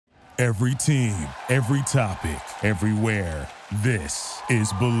Every team, every topic, everywhere. This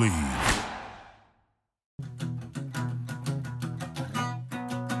is Believe.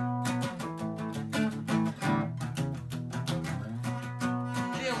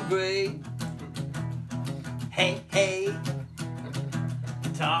 Jim Gray, hey, hey,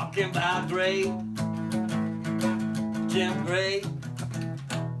 talking about Gray, Jim Gray,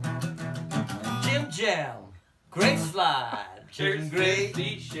 Jim Jam, Gray Slide, Jim Gray,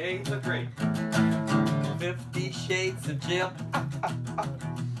 50 Shades of Gray. 50 Shades of Jim.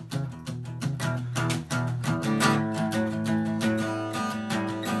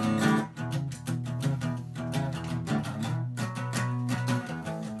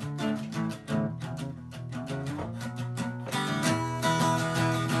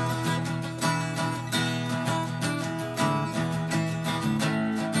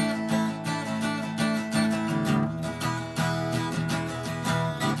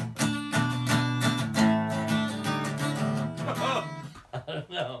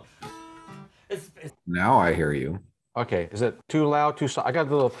 No. Now I hear you. Okay, is it too loud, too soft? I got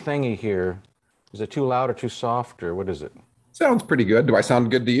the little thingy here. Is it too loud or too soft, or what is it? Sounds pretty good. Do I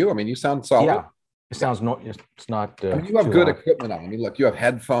sound good to you? I mean, you sound solid. Yeah, it sounds no. It's not. I mean, you have too good loud. equipment on. I mean, look, you have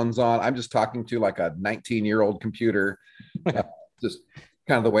headphones on. I'm just talking to like a 19-year-old computer. Just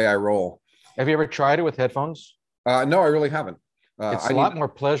kind of the way I roll. Have you ever tried it with headphones? No, I really haven't. It's a lot more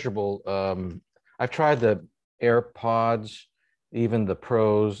pleasurable. I've tried the AirPods, even the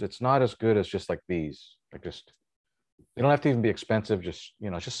Pros. It's not as good as just like these. Like just, they don't have to even be expensive. Just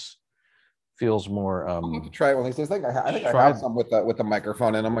it just feels more. I'll have to try it one of these days. I think I have some with the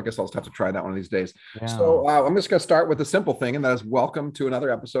microphone in them. I guess I'll just have to try that one of these days. Yeah. So I'm just going to start with a simple thing, and that is welcome to another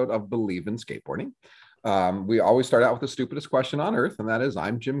episode of Believe in Skateboarding. We always start out with the stupidest question on earth, and that is,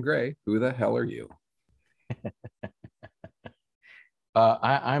 I'm Jim Gray. Who the hell are you?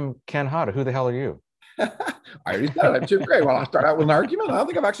 I'm Ken Hada. Who the hell are you? I already said it. I'm Jim Gray. Well, I'll start out with an argument. I don't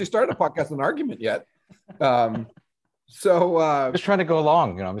think I've actually started a podcast with an argument yet. Just trying to go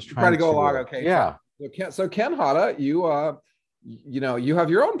along. I'm just trying to go along. Okay. Yeah. So Ken Hada, you have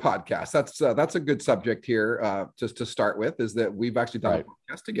your own podcast. That's a good subject here. Just to start with, is that we've actually done a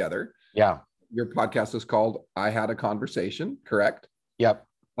podcast together. Yeah. Your podcast is called I Had a Conversation, correct? Yep.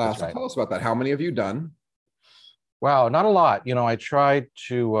 So tell us about that. How many have you done? Wow, not a lot. I tried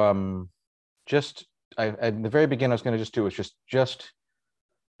to at the very beginning, I was going to just do it just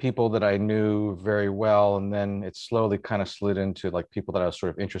people that I knew very well, and then it slowly kind of slid into like people that I was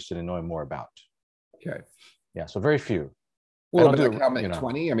sort of interested in knowing more about. Okay. Yeah, so very few. Well, like how many?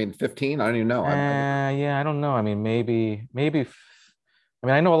 20? I mean, 15? I don't even know. Yeah, I don't know. I mean, maybe. I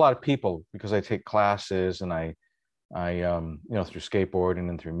mean, I know a lot of people because I take classes and I through skateboarding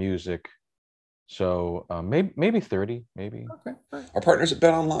and through music. So maybe 30, maybe. Okay. Right. Our partners at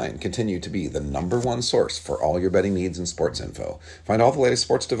BetOnline continue to be the #1 source for all your betting needs and sports info. Find all the latest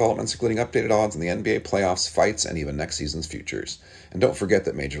sports developments, including updated odds in the NBA playoffs, fights, and even next season's futures. And don't forget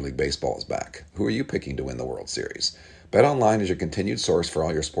that Major League Baseball is back. Who are you picking to win the World Series? BetOnline is your continued source for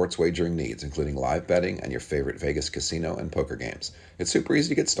all your sports wagering needs, including live betting and your favorite Vegas casino and poker games. It's super easy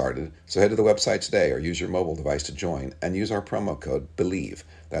to get started, so head to the website today or use your mobile device to join and use our promo code BELIEVE,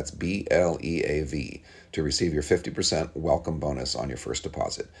 that's BLEAV, to receive your 50% welcome bonus on your first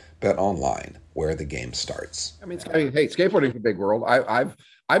deposit. BetOnline, where the game starts. I mean, hey, skateboarding is a big world.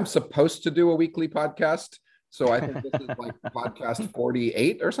 I'm supposed to do a weekly podcast, so I think this is like podcast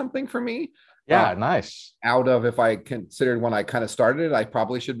 48 or something for me. Yeah, nice. Out of, if I considered when I kind of started it, I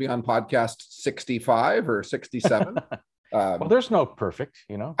probably should be on podcast 65 or 67. Well, there's no perfect,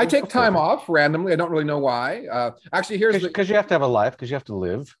 I take time off randomly. I don't really know why. Actually, because you have to have a life, because you have to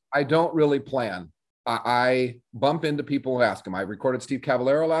live. I don't really plan. I bump into people and ask them. I recorded Steve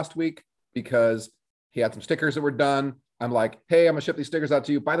Cavallero last week because he had some stickers that were done. I'm like, hey, I'm gonna ship these stickers out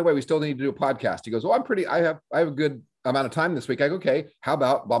to you. By the way, we still need to do a podcast. He goes, well, I have a good amount of time this week. I go, okay, how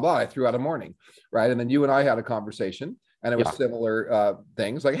about blah, blah. I threw out a morning, right? And then you and I had a conversation, and it was similar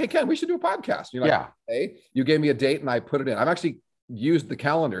things like, hey, Ken, we should do a podcast. You're like, hey, you gave me a date and I put it in. I've actually used the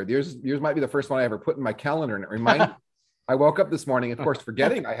calendar. Yours might be the first one I ever put in my calendar, and it reminded me. I woke up this morning, of course,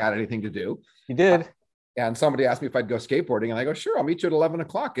 forgetting I had anything to do. You did. And somebody asked me if I'd go skateboarding, and I go, sure, I'll meet you at 11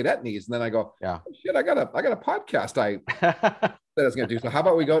 o'clock at Etnies. And then I go, oh, shit, I got a podcast I said I was going to do. So how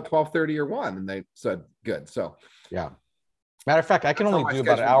about we go at 12:30 or 1? And they said, good. So yeah. Matter of fact, I can only do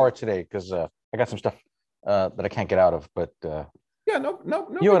about an hour today because I got some stuff that I can't get out of. But no.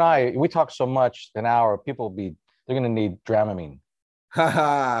 You and I, we talk so much, an hour, they're going to need Dramamine.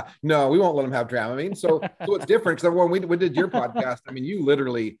 No, we won't let them have Dramamine. So it's different because when we did your podcast, I mean, you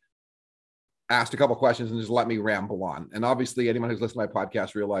literally asked a couple questions and just let me ramble on. And obviously, anyone who's listened to my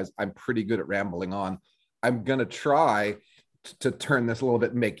podcast realize I'm pretty good at rambling on. I'm going to try to turn this a little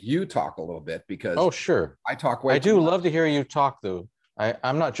bit, and make you talk a little bit, because sure. I talk way I too do much. love to hear you talk, though.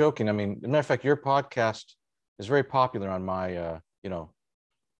 I'm not joking. I mean, as a matter of fact, your podcast is very popular on my,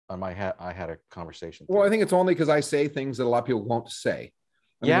 I had a conversation. Well, I think it's only because I say things that a lot of people won't say.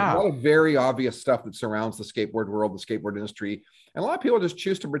 I mean, there's a Yeah. lot of very obvious stuff that surrounds the skateboard world, the skateboard industry, and a lot of people just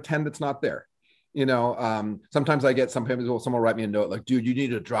choose to pretend it's not there. Sometimes I get someone will write me a note like, "Dude, you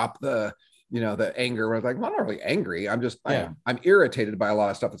need to drop the anger." Where I was like, well, I'm not really angry. I'm just I'm irritated by a lot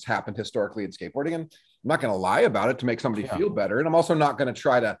of stuff that's happened historically in skateboarding, and I'm not going to lie about it to make somebody feel better, and I'm also not going to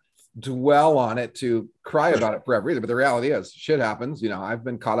try to dwell on it to cry about it forever either. But the reality is, shit happens. I've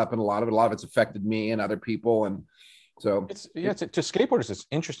been caught up in a lot of it. A lot of it's affected me and other people, and so it's to skateboarders. It's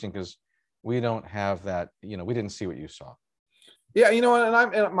interesting because we don't have that. We didn't see what you saw. Yeah, and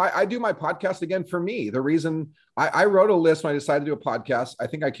I do my podcast again for me. The reason I wrote a list when I decided to do a podcast, I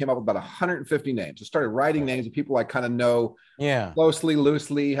think I came up with about 150 names. I started writing names of people I kind of know closely,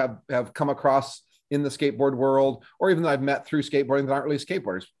 loosely, have come across in the skateboard world, or even that I've met through skateboarding that aren't really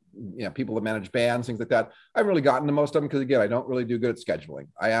skateboarders. People that manage bands, things like that. I haven't really gotten to most of them because, again, I don't really do good at scheduling.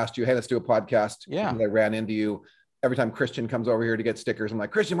 I asked you, hey, let's do a podcast. Yeah. I ran into you. Every time Christian comes over here to get stickers, I'm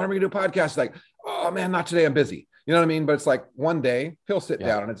like, Christian, when are we going to do a podcast? He's like, oh man, not today. I'm busy. You know what I mean? But it's like one day he'll sit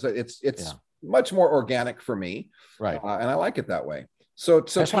down, and it's much more organic for me. Right. And I like it that way. So I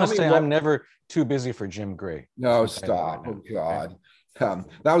just want to say I'm never too busy for Jim Gray. No, stop. Oh God.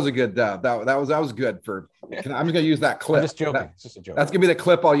 That was a good, that was good for, I'm just going to use that clip. I'm just joking. It's just a joke. That's going to be the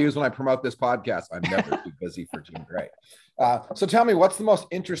clip I'll use when I promote this podcast. I'm never too busy for Jim Gray. So tell me, what's the most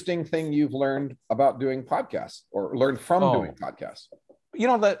interesting thing you've learned about doing podcasts, or learned from doing podcasts?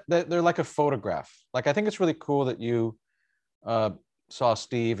 That they're like a photograph. Like, I think it's really cool that you saw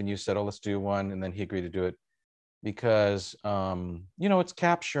Steve and you said, oh, let's do one. And then he agreed to do it because, it's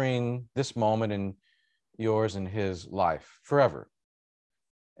capturing this moment in yours and his life forever.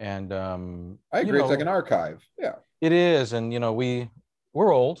 And I agree. It's like an archive. Yeah, it is. And,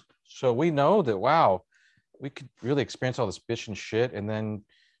 we're old, so we know that, wow, we could really experience all this bitch and shit. And then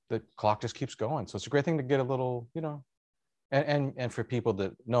the clock just keeps going. So it's a great thing to get a little, and for people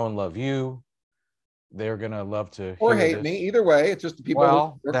that know and love you, they're going to love to or hear hate this. me. Either way, it's just the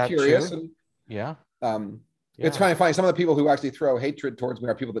people who are curious. Too. And it's kind of funny. Some of the people who actually throw hatred towards me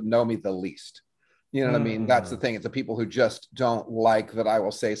are people that know me the least. You know what I mean? That's the thing. It's the people who just don't like that I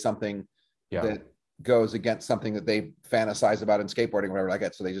will say something that goes against something that they fantasize about in skateboarding, whatever like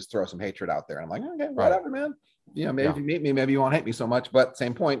that. So they just throw some hatred out there. And I'm like, okay, whatever, man. Maybe if you meet me, maybe you won't hate me so much, but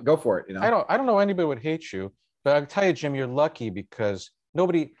same point, go for it. I don't know anybody would hate you, but I'll tell you, Jim, you're lucky because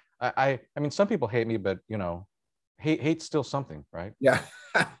nobody, I mean, some people hate me, but hate's still something, right? Yeah.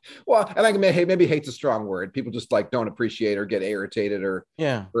 Well, and maybe hate's a strong word. People just like don't appreciate or get irritated or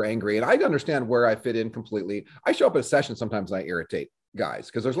angry. And I understand where I fit in completely. I show up at a session sometimes and I irritate guys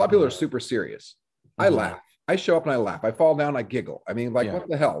because there's a lot of people that are super serious. I laugh. I show up and I laugh. I fall down, I giggle. I mean, what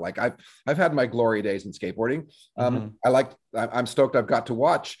the hell? Like I've had my glory days in skateboarding. I'm stoked I've got to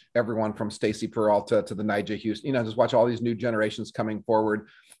watch everyone from Stacy Peralta to the Nigel Houston, just watch all these new generations coming forward.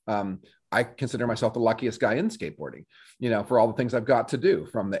 I consider myself the luckiest guy in skateboarding, for all the things I've got to do,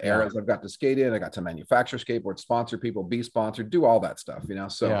 from the eras I've got to skate in. I got to manufacture skateboards, sponsor people, be sponsored, do all that stuff,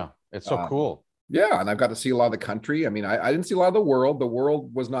 so it's so cool. Yeah. And I've got to see a lot of the country. I mean, I didn't see a lot of the world. The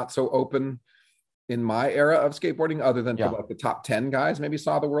world was not so open in my era of skateboarding, other than like the top 10 guys maybe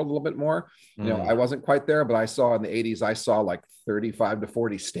saw the world a little bit more. I wasn't quite there, but I saw in the 80s, I saw like 35 to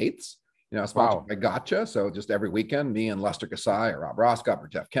 40 states, sponsored by Gotcha. So just every weekend, me and Lester Kasai or Rob Roscott or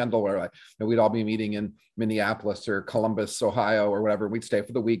Jeff Kendall, or we'd all be meeting in Minneapolis or Columbus, Ohio, or whatever. We'd stay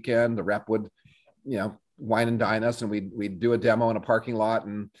for the weekend. The rep would, wine and dine us, and we'd do a demo in a parking lot,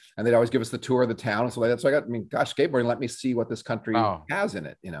 and they'd always give us the tour of the town. And so like that. So skateboarding let me see what this country has in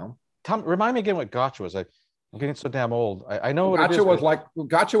it, Tom, remind me again what Gotcha was. I'm getting so damn old. I know what Gotcha was like.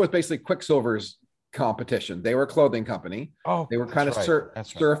 Gotcha was basically Quicksilver's competition. They were a clothing company. They were kind of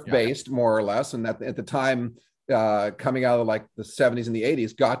surf based, more or less. And at the time, coming out of like the 70s and the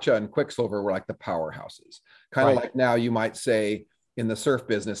 80s, Gotcha and Quicksilver were like the powerhouses. Kind of like now you might say in the surf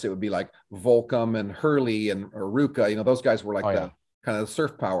business, it would be like Volcom and Hurley and Ruka. Those guys were like the kind of the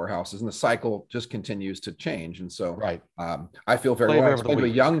surf powerhouses, and the cycle just continues to change. And so I feel very well. I explained to a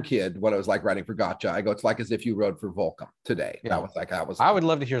young kid what it was like riding for Gotcha. I go, it's like as if you rode for Volcom today. I would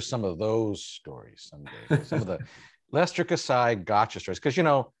love to hear some of those stories someday. Some of the Lester Kasai Gotcha stories. Because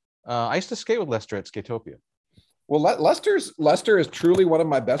I used to skate with Lester at Skatopia. Well, Lester is truly one of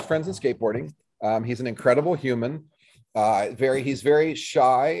my best friends in skateboarding. He's an incredible human. He's very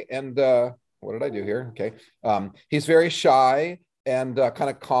shy and what did I do here? Okay. He's very shy and kind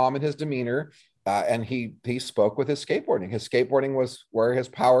of calm in his demeanor. And he spoke with his skateboarding. His skateboarding was where his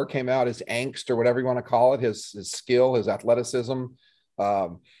power came out, his angst or whatever you want to call it, his skill, his athleticism.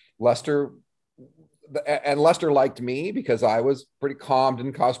 Lester liked me because I was pretty calm,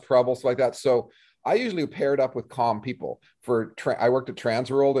 didn't cause trouble, stuff like that. So I usually paired up with calm people. I worked at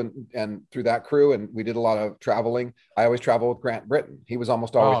Transworld and through that crew, and we did a lot of traveling. I always traveled with Grant Britton. He was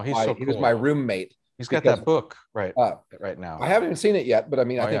almost always he was my roommate. He's got that book right now. I haven't even seen it yet, but I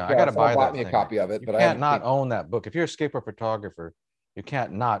mean, I think I got to buy bought that me a copy of it. You but can't not own that book. If you're a skateboard photographer, you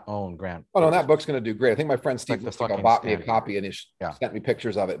can't not own Grant. Oh no, that book's going to do great. I think my friend Steve bought me a copy and he sent me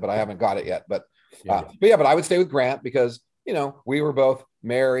pictures of it, but I haven't got it yet. But but I would stay with Grant because we were both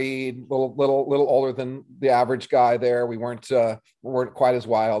married, little older than the average guy there. We weren't quite as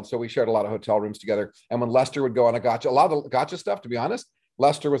wild, so we shared a lot of hotel rooms together. And when Lester would go on a lot of the gotcha stuff, to be honest,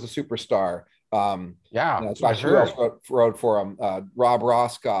 Lester was a superstar. So who else rode for him? Rob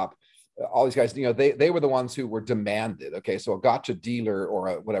Roskop, all these guys. They were the ones who were demanded. Okay, so a gotcha dealer or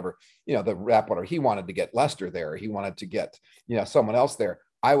a whatever, the rep, whatever, he wanted to get Lester there. He wanted to get someone else there.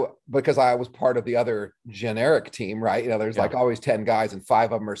 Because I was part of the other generic team, right? There's like always 10 guys and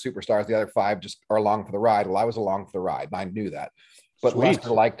 5 of them are superstars. The other 5 just are along for the ride. Well, I was along for the ride and I knew that. But Sweet. Lester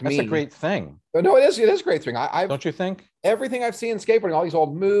liked me. That's a great thing. No, it is a great thing. Don't you think? Everything I've seen in skateboarding, all these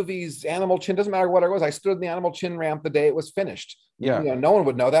old movies, Animal Chin, doesn't matter what it was. I stood in the Animal Chin ramp the day it was finished. Yeah. No one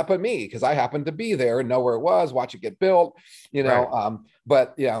would know that but me because I happened to be there and know where it was, watch it get built, right.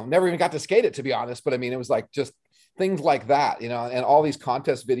 But never even got to skate it, to be honest. But I mean, it was like just things like that, and all these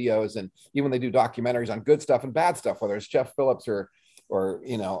contest videos, and even they do documentaries on good stuff and bad stuff, whether it's Jeff Phillips or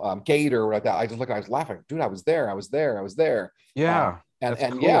Gator or like that. I just look, I was laughing, dude, I was there. Yeah. And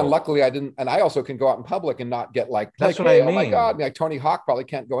cool. Yeah, and luckily I didn't, and I also can go out in public and not get that's what I mean. Oh my God, like Tony Hawk probably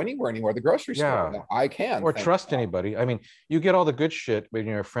can't go anywhere, the grocery store. No, I can. Or trust anybody. I mean, you get all the good shit when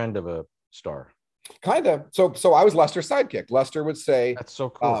you're a friend of a star. Kind of. So I was Lester's sidekick. Lester would say, "That's so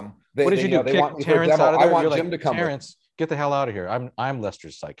cool." What did you do? They want me for a demo. I want Jim to come. Terrence, get the hell out of here. I'm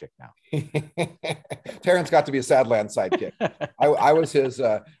Lester's sidekick now. Terrence got to be a Sadland sidekick. I was his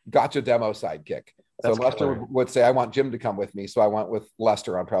gotcha demo sidekick. So Lester would say, I want Jim to come with me. So I went with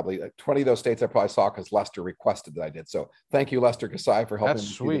Lester on probably 20 of those states I probably saw because Lester requested that I did. So thank you, Lester Kasai, for helping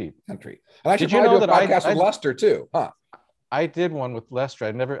me the country. And I should probably do a podcast with Lester too, huh? I did one with Lester.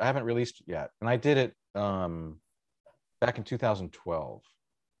 I haven't released it yet. And I did it back in 2012.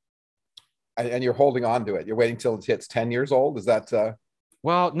 And you're holding on to it. You're waiting till it hits 10 years old. Is that?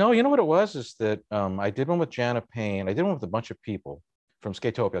 Well, no, you know what it was is that I did one with Jana Payne. I did one with a bunch of people from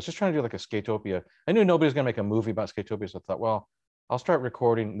Skatopia. I was just trying to do like a Skatopia. I knew nobody was going to make a movie about Skatopia. So I thought, well, I'll start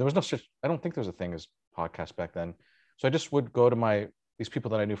recording. There was no such, I don't think there was a thing as podcast back then. So I just would go to these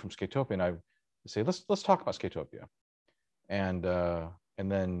people that I knew from Skatopia and I would say, let's talk about Skatopia. And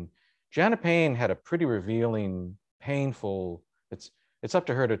then Jana Payne had a pretty revealing, painful, it's up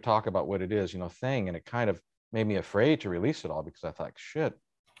to her to talk about what it is, thing. And it kind of made me afraid to release it all because I thought, shit,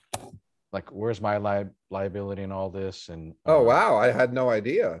 like, where's my liability in all this? And oh, wow. I had no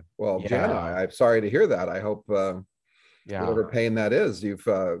idea. Well, yeah. Jana, I'm sorry to hear that. I hope whatever pain that is, you've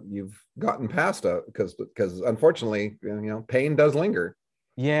gotten past it because unfortunately, pain does linger.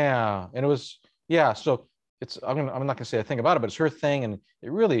 Yeah. And it was, so I'm not going to say a thing about it, but it's her thing. And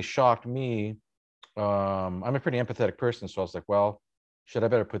it really shocked me. I'm a pretty empathetic person. So I was like, well, I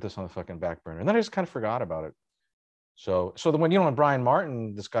better put this on the fucking back burner? And then I just kind of forgot about it. So then when Brian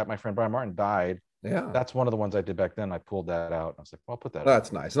Martin, my friend Brian Martin died, that's one of the ones I did back then. I pulled that out. I was like, well, I'll put that.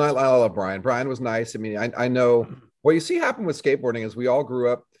 That's nice. And I love Brian. Brian was nice. I mean, I know what you see happen with skateboarding is we all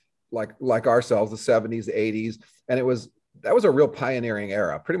grew up like ourselves, the 70s, the 80s. And that was a real pioneering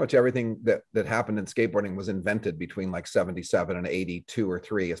era. Pretty much everything that happened in skateboarding was invented between like 77 and 82 or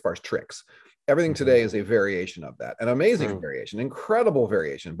 3 as far as tricks. Everything today is a variation of that, an amazing variation, incredible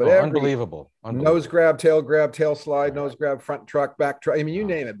variation, but unbelievable. Nose grab, tail slide, nose grab, front truck, back truck. I mean, you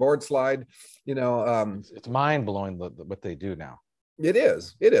name it, board slide, it's mind blowing what they do now. It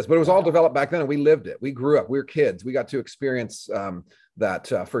is, but it was all developed back then and we lived it. We grew up, we were kids. We got to experience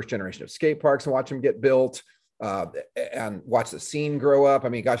that first generation of skate parks and watch them get built and watch the scene grow up. I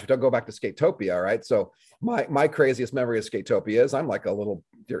mean, gosh, if we don't go back to Skatopia, right? So my craziest memory of Skatopia is I'm like a little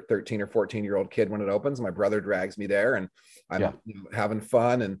 13 or 14-year-old kid when it opens. My brother drags me there and I'm having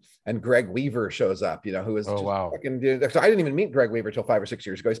fun and Greg Weaver shows up, who is fucking, so I didn't even meet Greg Weaver till 5 or 6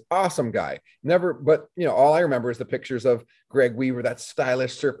 years ago. He's an awesome guy. But all I remember is the pictures of Greg Weaver, that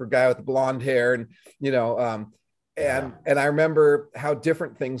stylish surfer guy with the blonde hair and I remember how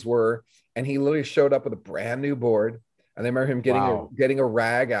different things were. And he literally showed up with a brand new board. And I remember him getting a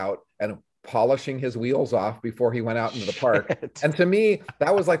rag out and polishing his wheels off before he went out into the park. Shit. And to me,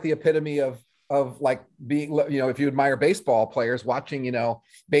 that was like the epitome of like being, if you admire baseball players, watching,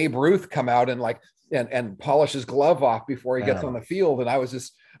 Babe Ruth come out and like, and polish his glove off before he gets on the field. And I was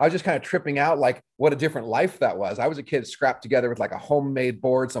just kind of tripping out, like what a different life that was. I was a kid scrapped together with like a homemade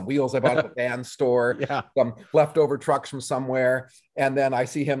board, some wheels I bought at the band store, some leftover trucks from somewhere. And then I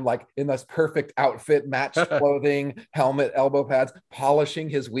see him like in this perfect outfit, matched clothing, helmet, elbow pads, polishing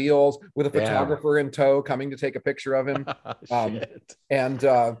his wheels with a photographer in tow coming to take a picture of him. And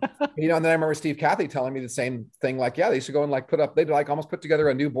then I remember Steve Cathy telling me the same thing. Like, they used to go and like they'd like almost put together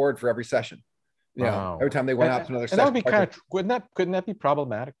a new board for every session. Every time they went out to another session. That would be kind of, couldn't that be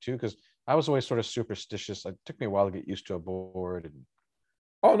problematic too? Because I was always sort of superstitious. It took me a while to get used to a board. And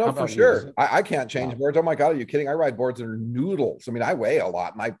oh no, for sure. I can't change boards. Oh my God, are you kidding? I ride boards that are noodles. I mean, I weigh a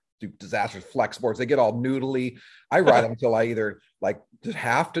lot and I do disastrous flex boards. They get all noodly. I ride them until I either like just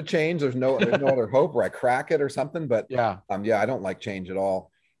have to change. There's no other hope, or I crack it or something. But I don't like change at all.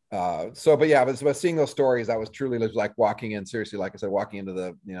 But seeing those stories, I was truly like walking in, seriously, like I said, walking into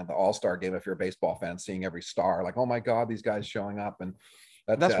the All-Star game. If you're a baseball fan, seeing every star, like, oh my God, these guys showing up. And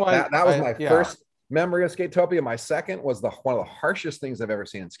that's why that was my first memory of Skatopia. My second was one of the harshest things I've ever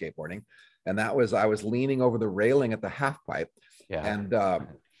seen in skateboarding. And that was, I was leaning over the railing at the half pipe, and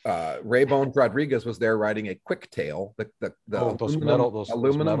Ray Bones Rodriguez was there riding a quick tail, the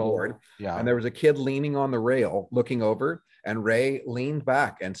aluminum board. And there was a kid leaning on the rail looking over, and Ray leaned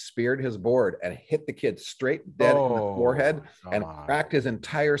back and speared his board and hit the kid straight dead in the forehead and cracked his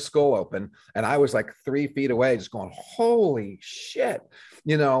entire skull open. And I was like 3 feet away, just going, holy shit,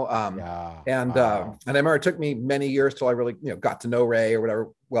 And I remember it took me many years till I really, got to know Ray or whatever.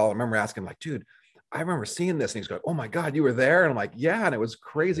 Well, I remember asking, like, dude, I remember seeing this, and he's going, oh my God, you were there? And I'm like, yeah. And it was the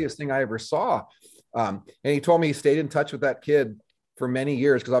craziest thing I ever saw. And he told me he stayed in touch with that kid for many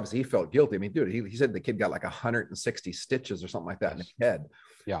years, because obviously he felt guilty. I mean, dude, he said the kid got like 160 stitches or something like that in his head.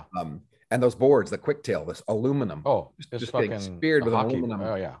 Yeah. And those boards, the quick tail, this aluminum, just getting speared with aluminum.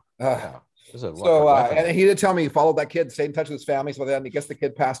 Oh yeah. And he did tell me he followed that kid, stayed in touch with his family. So then I guess the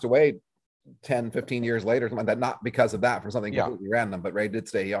kid passed away 10, 15 years later, something like that, not because of that, for something completely random, but Ray did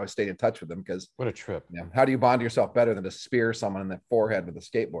say he always stayed in touch with them, because what a trip. How do you bond yourself better than to spear someone in the forehead with a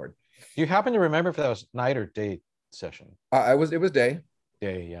skateboard? Do you happen to remember if that was night or day session? It was day.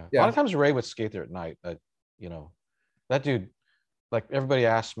 A lot of times Ray would skate there at night. That dude, like, everybody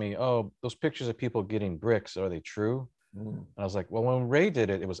asked me, oh, those pictures of people getting bricks, are they true? And I was like, well, when Ray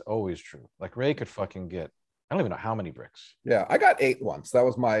did it, it was always true. Like, Ray could fucking get, I don't even know how many bricks. Yeah, I got 8 once. That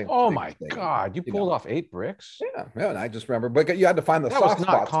was my. Oh my God, you pulled off 8 bricks? Yeah, and I just remember, but you had to find the soft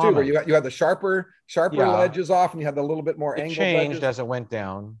spots too, where you had the sharper ledges off, and you had the little bit more angled changed ledges as it went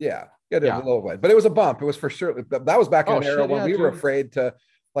down. Yeah, a little bit, but it was a bump. It was for sure. That was back in an era when we were afraid to,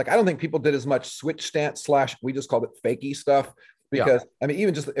 like, I don't think people did as much switch stance / we just called it fakie stuff, because I mean,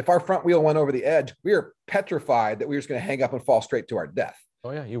 even just if our front wheel went over the edge, we were petrified that we were just going to hang up and fall straight to our death.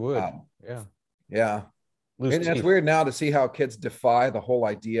 Oh yeah, you would. Yeah. And it's weird now to see how kids defy the whole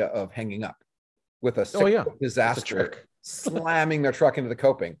idea of hanging up with a disaster, slamming their truck into the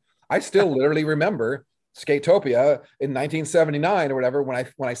coping. I still literally remember Skatopia in 1979 or whatever, when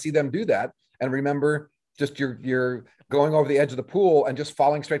I see them do that, and remember just you're going over the edge of the pool and just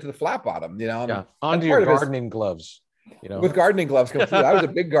falling straight to the flat bottom, onto your gardening gloves. With gardening gloves, completely. I was a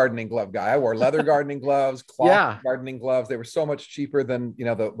big gardening glove guy. I wore leather gardening gloves, cloth gardening gloves. They were so much cheaper than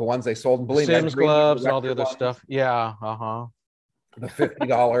the ones they sold. And believe me, Sims gloves, all the other stuff. Yeah, the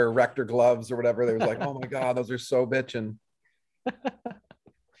 $50 Rector gloves or whatever. They was like, oh my God, those are so bitching.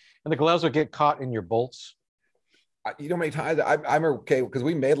 And the gloves would get caught in your bolts. How many times I'm okay, because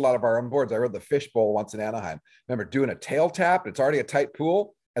we made a lot of our own boards. I rode the fishbowl once in Anaheim. Remember doing a tail tap? It's already a tight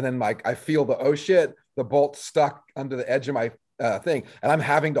pool, and then I feel the bolt stuck under the edge of my thing, and I'm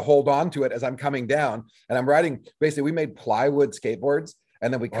having to hold on to it as I'm coming down. And I'm riding, basically, we made plywood skateboards,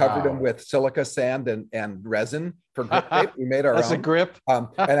 and then we covered them with silica sand and resin for grip tape. We made our own. That's a grip. And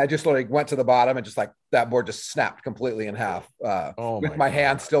I just went to the bottom, and just like that board just snapped completely in half with my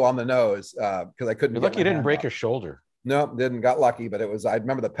hand still on the nose, because I couldn't. You're lucky you didn't break your shoulder. No, didn't. Got lucky, but I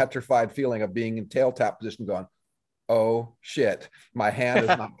remember the petrified feeling of being in tail tap position, going, oh shit, my hand is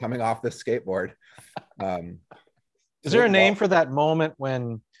not coming off this skateboard. Is there a name for that moment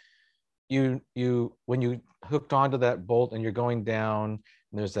when you hooked onto that bolt and you're going down,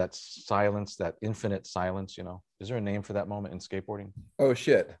 and there's that silence, that infinite silence? Is there a name for that moment in skateboarding? Oh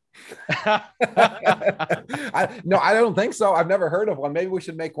shit. No, I don't think so. I've never heard of one. Maybe we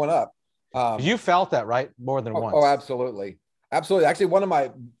should make one up. You felt that, right? More than once. Oh, absolutely. Absolutely. Actually, one of my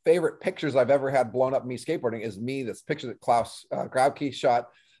favorite pictures I've ever had blown up me skateboarding is me. This picture that Klaus Grabke shot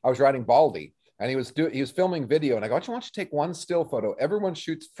I was riding Baldy, and he was filming video, and I go, why don't you take one still photo? Everyone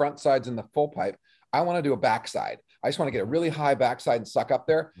shoots front sides in the full pipe. I want to do a backside. I just want to get a really high backside and suck up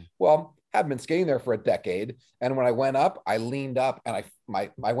there. Well, I've been skating there for a decade, and when I went up, I leaned up and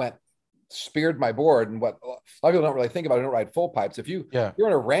I went speared my board. And what a lot of people don't really think about, I don't ride full pipes. If you're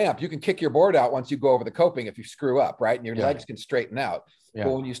in a ramp, you can kick your board out once you go over the coping if you screw up, right? And your legs can straighten out. But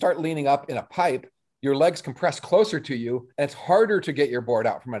when you start leaning up in a pipe, your legs compress closer to you, and it's harder to get your board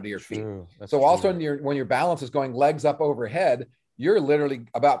out from under your feet. So also when your balance is going legs up overhead, you're literally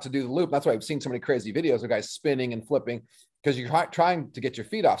about to do the loop. That's why I've seen so many crazy videos of guys spinning and flipping, because you're trying to get your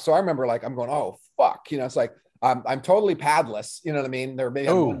feet off. So I remember like, I'm going, oh, fuck. It's like, I'm totally padless. You know what I mean? There may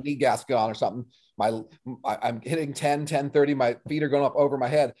have one knee gasket on or something. I'm hitting 10, 30. My feet are going up over my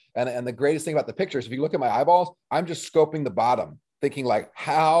head. And the greatest thing about the pictures, if you look at my eyeballs, I'm just scoping the bottom, thinking like,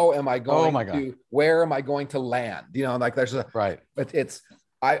 how am I going where am I going to land? Like there's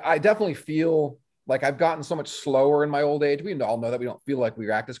I definitely feel like I've gotten so much slower in my old age. We all know that we don't feel like we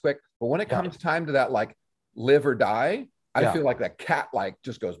react as quick, but when it comes time to that, like live or die, I feel like that cat like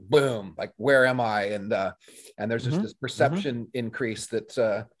just goes boom, like where am I? And there's just this perception increase that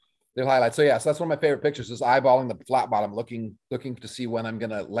they'll highlight. So so that's one of my favorite pictures, is eyeballing the flat bottom, looking to see when I'm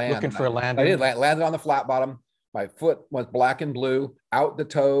gonna land. Looking for a landing. I did landed on the flat bottom. My foot was black and blue, out the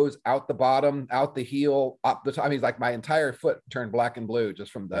toes, out the bottom, out the heel, up the top. I mean, like my entire foot turned black and blue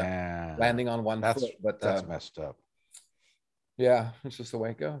just from the landing on one foot. But that's messed up. Yeah, it's just the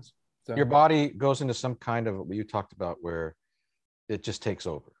way it goes. So your body goes into some kind of what you talked about, where it just takes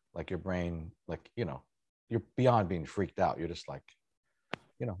over, like your brain, like, you're beyond being freaked out. You're just like,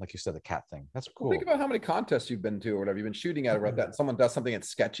 like you said, the cat thing. That's cool. Well, think about how many contests you've been to or whatever. You've been shooting at or like that, and someone does something that's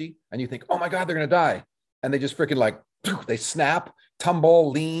sketchy, and you think, oh my God, they're going to die. And they just freaking like, they snap, tumble,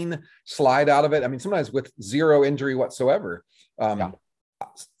 lean, slide out of it. I mean, sometimes with zero injury whatsoever.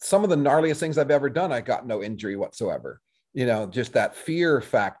 Some of the gnarliest things I've ever done, I got no injury whatsoever. Just that fear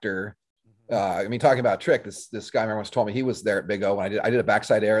factor. I mean, talking about a trick, this guy once told me, he was there at Big O when I did a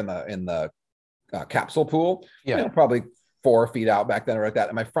backside air in the capsule pool. Probably 4 feet out back then or like that,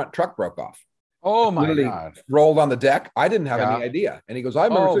 and my front truck broke off. Oh my God! Rolled on the deck. I didn't have any idea. And he goes, I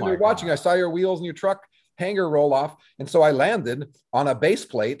remember sitting there watching. I saw your wheels and your truck hanger roll off, and so I landed on a base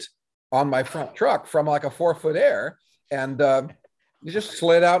plate on my front truck from like a 4-foot air, and you just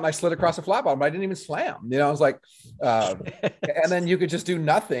slid out, and I slid across the flat bottom, but I didn't even slam. I was like, and then you could just do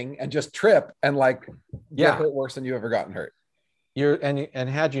nothing and just trip and like get hurt worse than you ever gotten hurt. And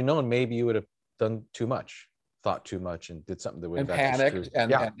had you known, maybe you would have done too much, thought too much, and did something that would have panicked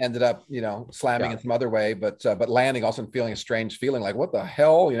and ended up, slamming in some other way, but landing also and feeling a strange feeling like, what the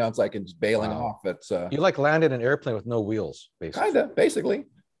hell? It's like it's bailing off. It's you like landed an airplane with no wheels, basically.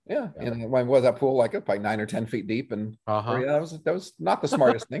 Yeah. And when was that pool like probably 9 or 10 feet deep? And that was not the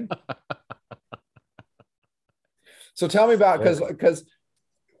smartest thing. So tell me about, because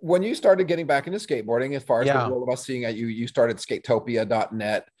when you started getting back into skateboarding, as far as the world of us seeing at you started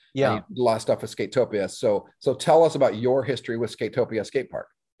skatopia.net. Yeah. And you did a lot of stuff with Skatopia. So tell us about your history with Skatopia Skate Park.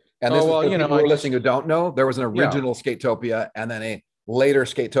 And this is for people who are listening who don't know, there was an original Skatopia and then a later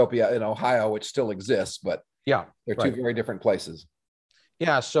Skatopia in Ohio, which still exists, but they're two very different places.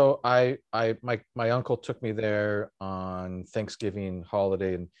 Yeah. So my uncle took me there on Thanksgiving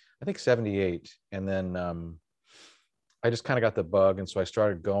holiday in, I think, 78. And then I just kind of got the bug. And so I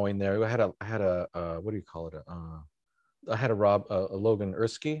started going there. I had a what do you call it? I had a Logan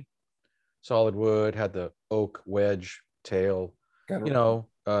Ersky, solid wood, had the oak wedge tail.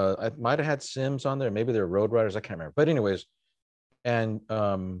 I might have had Sims on there. Maybe they're Road Riders. I can't remember. But anyways, and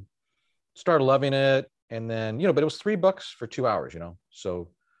started loving it. And then, but it was $3 for 2 hours, so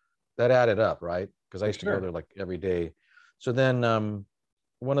that added up, right? Because I used to go there like every day. So then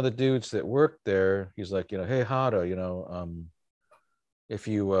one of the dudes that worked there, he's like, hey, Hada, if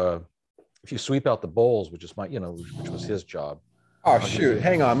you sweep out the bowls, which is which was his job. Oh, shoot.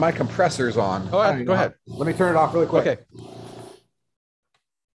 Hang on. My compressor's on. Go ahead. Let me turn it off really quick. Okay.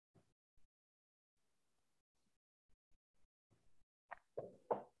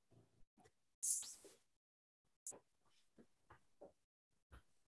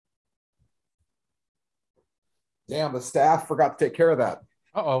 Damn, the staff forgot to take care of that.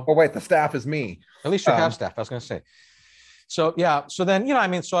 Uh-oh. Oh, wait, the staff is me. At least you have staff, I was going to say. So, so then,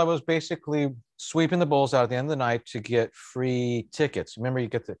 so I was basically sweeping the bowls out at the end of the night to get free tickets. Remember, you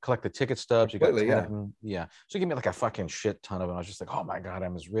get to collect the ticket stubs. You got 10 of them. Yeah. So you give me like a fucking shit ton of them. I was just like, oh my God,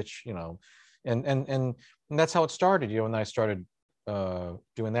 I'm as rich, and that's how it started, and I started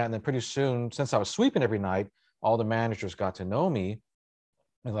doing that. And then pretty soon, since I was sweeping every night, all the managers got to know me.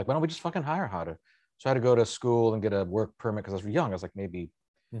 And like, why don't we just fucking hire Hada? So I had to go to school and get a work permit because I was young. I was like maybe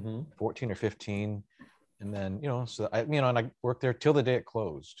Mhm. 14 or 15. And then, so and I worked there till the day it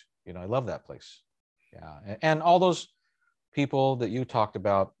closed. I love that place. Yeah. And all those people that you talked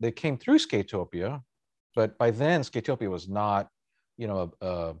about, they came through Skatopia, but by then Skatopia was not,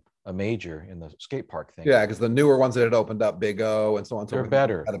 a major in the skate park thing. Yeah, because the newer ones that had opened up, Big O and so on, so They're forth,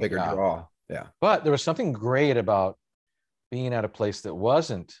 better. had a bigger Yeah. draw. Yeah. But there was something great about being at a place that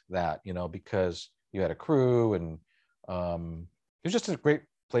wasn't that, because you had a crew, and it was just a great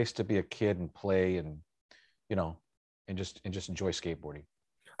place to be a kid and play, and and just enjoy skateboarding.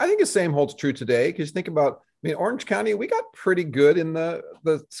 I think the same holds true today, because think about, Orange County, we got pretty good in the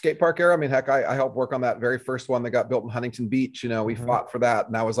skate park era. Heck, I helped work on that very first one that got built in Huntington Beach. We fought for that,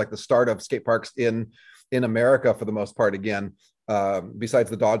 and that was like the start of skate parks in America for the most part. Again, besides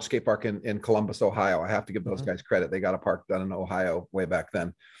the Dodge skate park in Columbus, Ohio, I have to give those guys credit. They got a park done in Ohio way back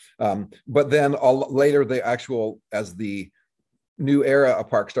then. But then later, as the new era of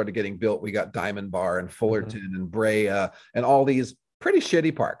parks started getting built, we got Diamond Bar and Fullerton and Brea and all these pretty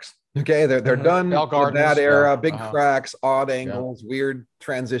shitty parks. Okay, they're done with that era, big cracks, odd angles, weird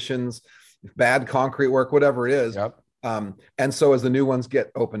transitions, bad concrete work, whatever it is. Yep. And so as the new ones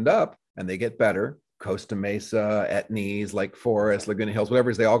get opened up and they get better, Costa Mesa, Etnies, Lake Forest, Laguna Hills, whatever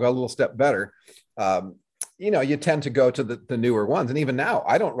it is, they all got a little step better. You tend to go to the newer ones. And even now,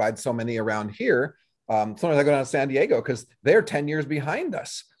 I don't ride so many around here. Sometimes I go down to San Diego because they're 10 years behind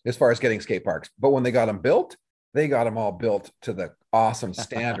us as far as getting skate parks. But when they got them built, they got them all built to the awesome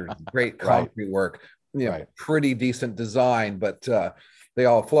standards, great concrete work, pretty decent design, but they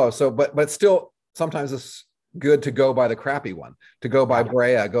all flow. So, but still, sometimes it's good to go by the crappy one, to go by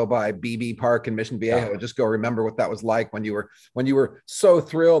Brea, go by BB Park in Mission Viejo, just go remember what that was like when you were so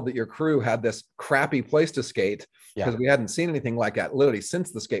thrilled that your crew had this crappy place to skate, because we hadn't seen anything like that literally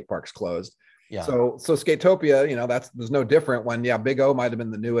since the skate parks closed. Yeah. So Skatopia, there's no different when, Big O might have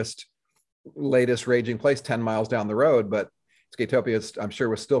been the newest, latest raging place 10 miles down the road, but Skatopia, I'm sure,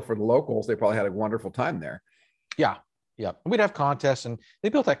 was still for the locals. They probably had a wonderful time there. Yeah. We'd have contests, and they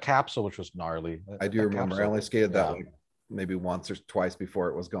built that capsule, which was gnarly. I do remember. Capsule. I only skated that like maybe once or twice before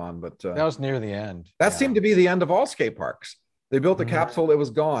it was gone, but that was near the end. That seemed to be the end of all skate parks. They built the capsule, it was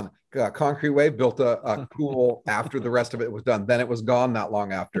gone. Concrete Wave built a pool after the rest of it was done. Then it was gone not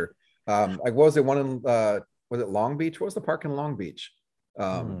long after. What was it? One in was it Long Beach? What was the park in Long Beach?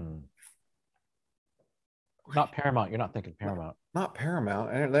 Not Paramount. You're not thinking Paramount. Not Paramount.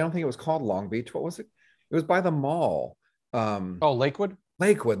 I don't think it was called Long Beach. What was it? It was by the mall. Lakewood.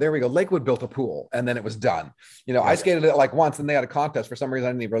 There we go. Lakewood built a pool, and then it was done. I skated it like once, and they had a contest. For some reason,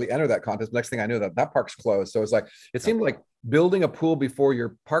 I didn't even really enter that contest. Next thing I knew, that park's closed. So it's like it seemed like building a pool before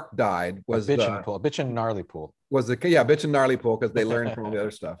your park died was a bitch and gnarly pool. Was the bitch and gnarly pool, because they learned from all the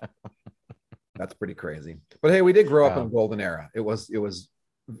other stuff. That's pretty crazy. But hey, we did grow up in the golden era. It was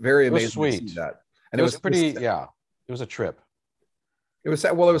very amazing to see that. And it was pretty, it was a trip. It was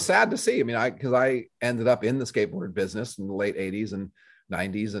sad. Well, it was sad to see. Because I ended up in the skateboard business in the late 80s and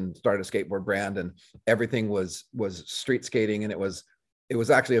 90s and started a skateboard brand, and everything was street skating. And it was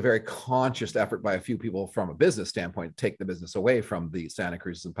actually a very conscious effort by a few people from a business standpoint to take the business away from the Santa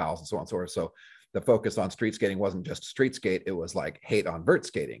Cruz and Powell's and so on and so forth. So the focus on street skating wasn't just street skate. It was like hate on vert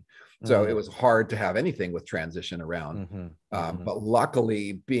skating. So it was hard to have anything with transition around. But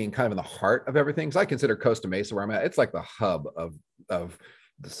luckily, being kind of in the heart of everything, because I consider Costa Mesa, where I'm at, it's like the hub of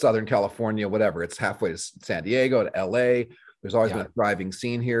Southern California, whatever. It's halfway to San Diego, to LA. There's always been a thriving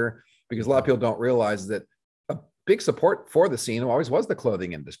scene here, because a lot of people don't realize that a big support for the scene always was the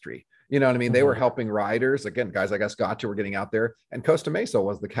clothing industry. You know what I mean? They were helping riders. Again, guys like Gotcha were getting out there. And Costa Mesa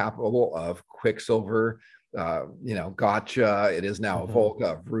was the capital of Quicksilver, Gotcha. It is now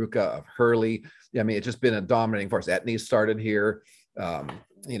Volca, of Ruka, of Hurley. It's just been a dominating force. Etnies started here,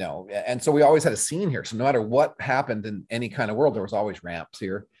 and so we always had a scene here. So no matter what happened in any kind of world, there was always ramps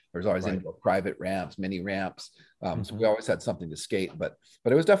here. There was always private ramps, mini ramps. So we always had something to skate, but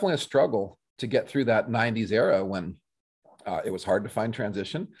it was definitely a struggle to get through that 90s era when it was hard to find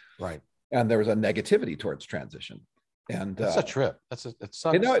transition. Right. And there was a negativity towards transition. And it's a trip.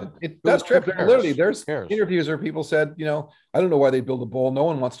 It does trip. Literally, there's interviews where people said, I don't know why they build a bowl. No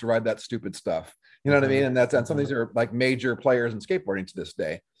one wants to ride that stupid stuff. You know what I mean? And some of these are like major players in skateboarding to this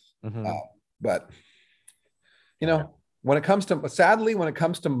day. But when it comes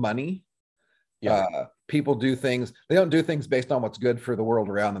to money, people do things. They don't do things based on what's good for the world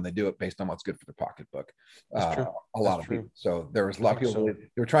around them. They do it based on what's good for their pocketbook. That's true. A lot of people. So there was a lot of people.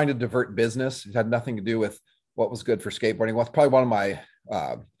 They were trying to divert business. It had nothing to do with what was good for skateboarding. Well, it's probably one of my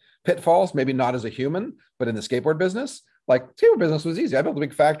pitfalls, maybe not as a human, but in the skateboard business. Like skateboard business was easy. I built a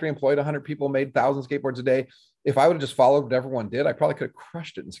big factory, employed 100 people, made 1,000 skateboards a day. if I would have just followed what everyone did, I probably could have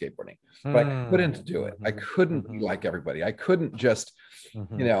crushed it in skateboarding. But I couldn't do it. I couldn't be like everybody. I couldn't just,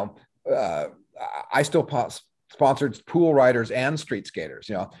 you know, I still sponsored pool riders and street skaters.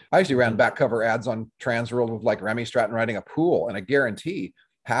 You know, I actually ran back cover ads on Transworld with like Remy Stratton riding a pool, and I guarantee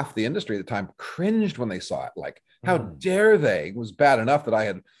half the industry at the time cringed when they saw it. Like, how dare they? It was bad enough that I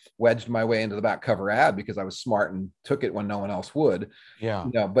had wedged my way into the back cover ad because I was smart and took it when no one else would. Yeah.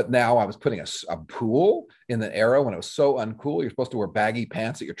 You know, but now I was putting a pool in the era when it was so uncool. You're supposed to wear baggy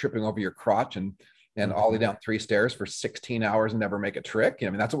pants that you're tripping over your crotch and ollie down 3 stairs for 16 hours and never make a trick. You know,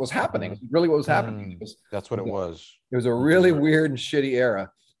 I mean, that's what was happening. Really what was happening. That's what it was. It was a really weird and shitty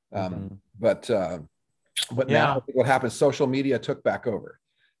era. But now what happened, social media took back over.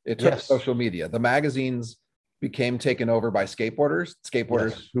 It took social media. The magazines became taken over by skateboarders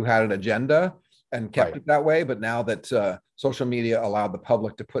who had an agenda and kept it that way. But now that social media allowed the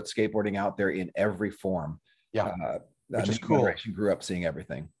public to put skateboarding out there in every form, which is cool. Generation grew up seeing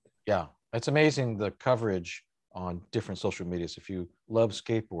everything. Yeah, it's amazing the coverage on different social medias. If you love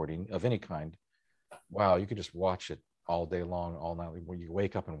skateboarding of any kind, wow, you could just watch it all day long, all night. When you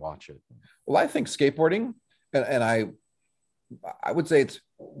wake up and watch it. Well, I think skateboarding, and I would say it's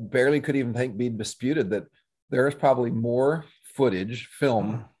barely could even be disputed that there is probably more footage,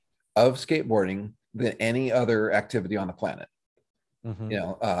 film of skateboarding than any other activity on the planet. You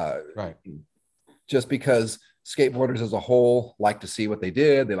know, just because skateboarders as a whole like to see what they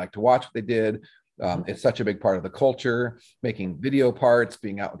did, they like to watch what they did. It's such a big part of the culture, making video parts,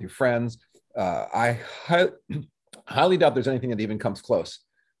 being out with your friends. I highly doubt there's anything that even comes close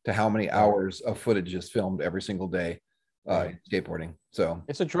to how many hours of footage is filmed every single day skateboarding. So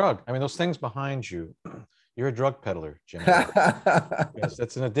it's a drug. I mean, those things behind you, you're a drug peddler, Jim. Yes,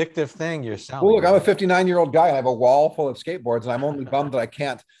 that's an addictive thing you're selling. Well, look, I'm a 59-year-old guy. I have a wall full of skateboards, and I'm only bummed that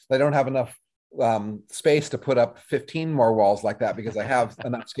I don't have enough space to put up 15 more walls like that because I have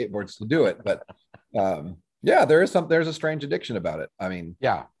enough skateboards to do it. But there's a strange addiction about it. I mean,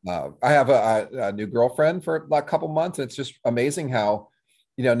 I have a new girlfriend for a couple months, and it's just amazing how,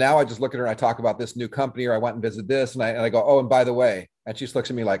 you know, now I just look at her and I talk about this new company, or I went and visited this, and I go, oh, and by the way, and she just looks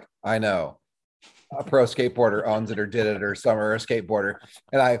at me like, I know a pro skateboarder owns it or did it, or some are a skateboarder.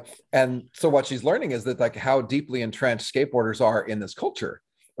 And so what she's learning is that like how deeply entrenched skateboarders are in this culture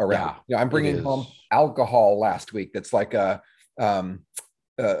around. You know, I'm bringing home alcohol last week. That's like a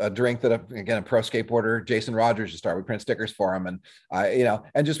drink that again, a pro skateboarder, Jason Rogers, just started. We print stickers for him. And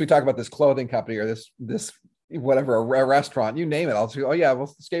and just, we talk about this clothing company or this whatever, a restaurant, you name it. I'll say, oh yeah,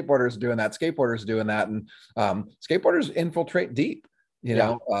 well, skateboarders doing that. Skateboarders doing that. And skateboarders infiltrate deep,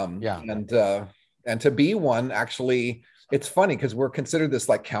 and to be one, actually, it's funny because we're considered this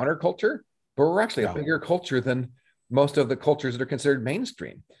like counterculture, but we're actually a bigger culture than most of the cultures that are considered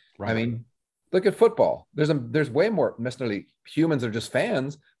mainstream. I mean, look at football. There's way more necessarily humans that are just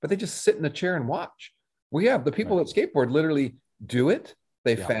fans, but they just sit in a chair and watch. We have the people that skateboard literally do it.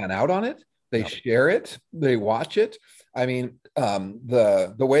 They fan out on it. They share it. They watch it. I mean,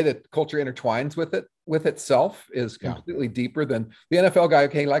 the way that culture intertwines with itself is completely deeper than the NFL guy.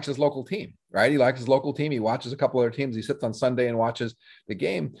 Okay, he likes his local team, right? He likes his local team. He watches a couple other teams. He sits on Sunday and watches the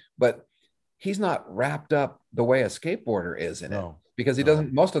game, but he's not wrapped up the way a skateboarder is in it, because he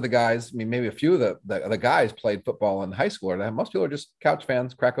doesn't. Most of the guys, I mean, maybe a few of the guys played football in high school, or most people are just couch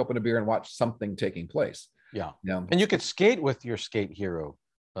fans, crack open a beer and watch something taking place. And you could skate with your skate hero.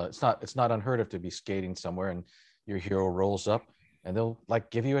 It's not unheard of to be skating somewhere and your hero rolls up and they'll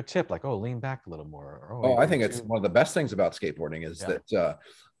like give you a tip, like, oh, lean back a little more. Or, I think it's one of the best things about skateboarding is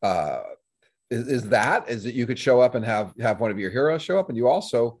that you could show up and have one of your heroes show up, and you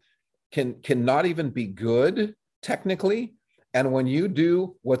also can not even be good technically. And when you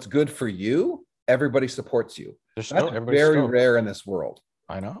do what's good for you, everybody supports you. That's very rare in this world.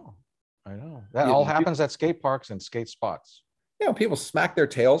 I know. That all happens at skate parks and skate spots. You know, people smack their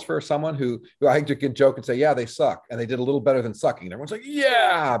tails for someone who I can joke and say, yeah, they suck. And they did a little better than sucking. And everyone's like,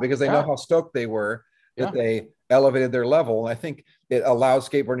 yeah, because they know how stoked they were that they elevated their level. And I think it allows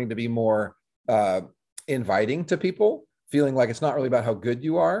skateboarding to be more inviting to people, feeling like it's not really about how good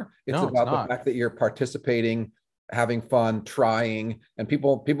you are. It's about the fact that you're participating, having fun, trying, and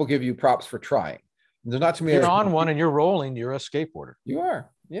people give you props for trying. There's not too many. You're on one and you're rolling, you're a skateboarder. You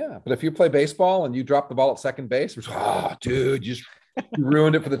are. Yeah. But if you play baseball and you drop the ball at second base, which, oh, dude, you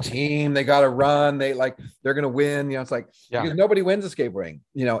ruined it for the team. They got to run. They're going to win. You know, it's like, because nobody wins at skateboarding.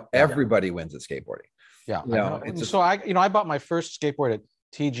 You know, everybody wins at skateboarding. Yeah. You know, I bought my first skateboard at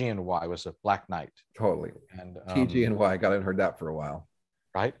TG&Y. It was a Black Knight. Totally. And TG&Y, I got to heard that for a while.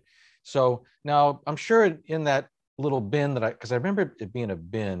 Right. So now I'm sure in that little bin because I remember it being a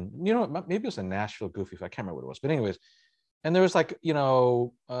bin, maybe it was a Nashville Goofy, I can't remember what it was, but anyways, and there was like,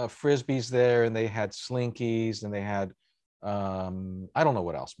 Frisbees there, and they had Slinkies, and they had, I don't know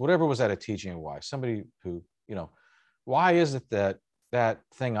what else, whatever was at a TGNY, somebody who, why is it that that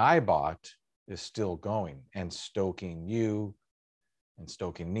thing I bought is still going and stoking you and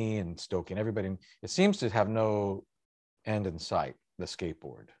stoking me and stoking everybody? It seems to have no end in sight, the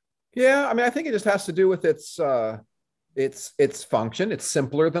skateboard. Yeah, I mean, I think it just has to do with its function. It's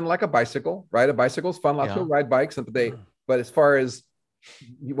simpler than like a bicycle, right? A bicycle's fun. Lots of people ride bikes, but as far as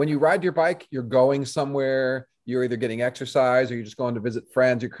when you ride your bike, you're going somewhere. You're either getting exercise or you're just going to visit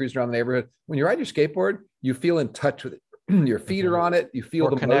friends. You're cruising around the neighborhood. When you ride your skateboard, you feel in touch with it. Your feet are on it. You feel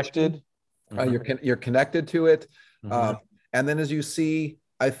the connected. You're connected to it. And then as you see,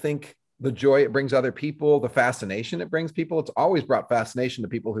 I think the joy it brings other people, the fascination it brings people, it's always brought fascination to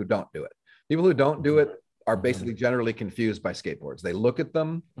people who don't do it. People who don't do it are basically generally confused by skateboards. They look at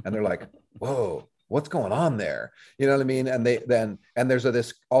them and they're like, whoa, what's going on there? You know what I mean? And there's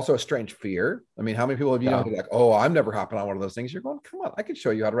this also a strange fear. I mean, how many people have you know like, oh, I'm never hopping on one of those things? You're going, come on, I can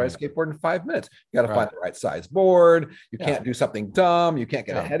show you how to ride a skateboard in 5 minutes. You got to find the right size board. You can't do something dumb. You can't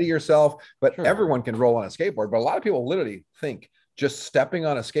get ahead of yourself, but everyone can roll on a skateboard. But a lot of people literally think just stepping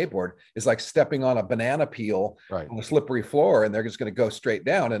on a skateboard is like stepping on a banana peel on a slippery floor, and they're just going to go straight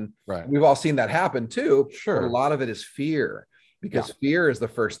down. And we've all seen that happen too. But a lot of it is fear, because fear is the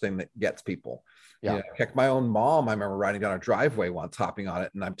first thing that gets people. Heck, my own mom, I remember riding down a driveway once, hopping on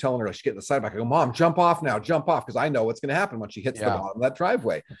it, and I'm telling her, she's getting the side back. I go, Mom, jump off now, jump off, because I know what's going to happen when she hits the bottom of that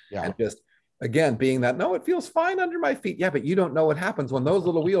driveway. And just again, being that, no, it feels fine under my feet. Yeah, but you don't know what happens when those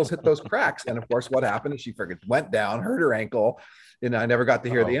little wheels hit those cracks. And of course, what happened is she went down, hurt her ankle. And I never got to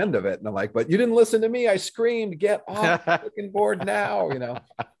hear the end of it. And I'm like, but you didn't listen to me. I screamed, get off the freaking board now,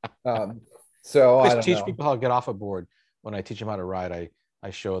 So I teach people how to get off a board. When I teach them how to ride, I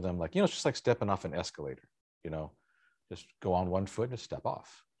show them, like, it's just like stepping off an escalator, just go on one foot and just step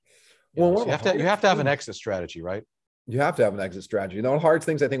off. So you have to have an exit strategy, right? You have to have an exit strategy. The hard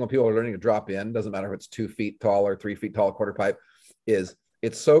things, I think, when people are learning to drop in, doesn't matter if it's 2 feet tall or 3 feet tall, quarter pipe, is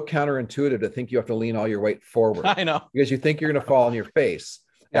it's so counterintuitive to think you have to lean all your weight forward. I know. Because you think you're going to fall on your face.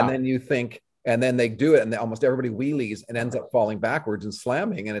 And then you think, and then they do it, and almost everybody wheelies and ends up falling backwards and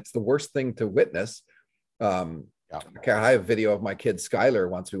slamming. And it's the worst thing to witness. Okay, I have a video of my kid Skylar.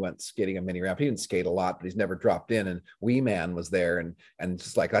 Once we went skating a mini ramp. He didn't skate a lot, but he's never dropped in. And Wee Man was there, and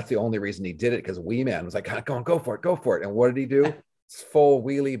just like, that's the only reason he did it, because Wee Man was like, go for it. And what did he do? Full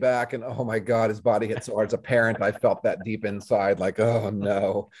wheelie back, and oh my God, his body hit so hard. As a parent, I felt that deep inside, like, oh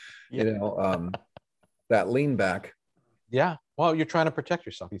no, that lean back. Yeah. Well, you're trying to protect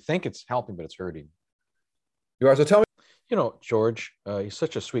yourself. You think it's helping, but it's hurting. You are. So tell me. George, he's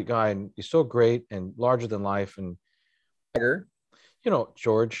such a sweet guy, and he's so great and larger than life. And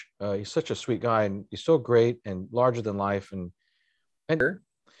George, he's such a sweet guy, and he's so great and larger than life. And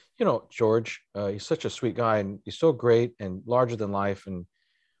George, he's such a sweet guy, and he's so great and larger than life.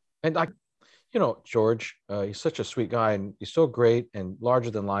 George, he's such a sweet guy, and he's so great and larger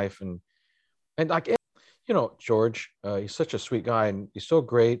than life. George, he's such a sweet guy, and he's so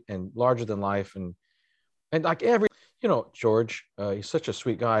great and larger than life. And like every, George, he's such a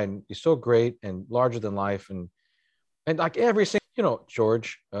sweet guy, and he's so great and larger than life. And like every single,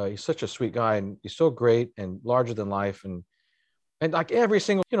 George, he's such a sweet guy, and he's so great and larger than life. And like every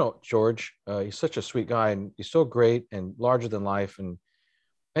single, George, he's such a sweet guy, and he's so great and larger than life. And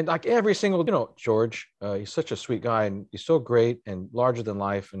like every single, George, he's such a sweet guy, and he's so great and larger than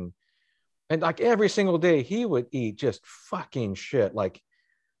life. And like every single day he would eat just fucking shit. Like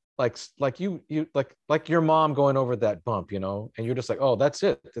you like your mom going over that bump, and you're just like, oh, that's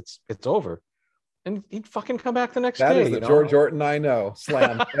it. It's over. And he'd fucking come back the next day. That is the George Orton I know.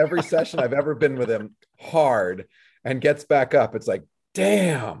 Slam every session I've ever been with him hard and gets back up. It's like,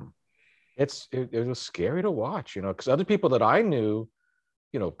 damn. It was scary to watch, because other people that I knew,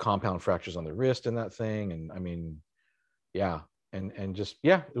 compound fractures on the wrist and that thing. And I mean, yeah. And just,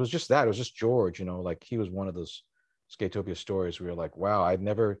 it was just that. It was just George, like he was one of those Skatopia stories where you're like, wow, I'd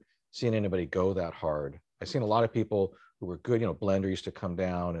never seen anybody go that hard. I've seen a lot of people who were good, Blender used to come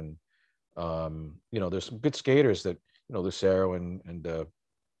down, and there's some good skaters that, Lucero and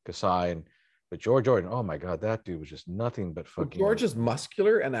Kasai, but George Jordan, oh my God, that dude was just nothing but fucking. George is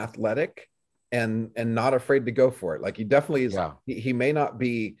muscular and athletic and not afraid to go for it. Like, he definitely is. Yeah. He may not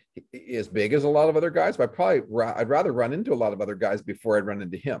be as big as a lot of other guys, but I'd rather run into a lot of other guys before I'd run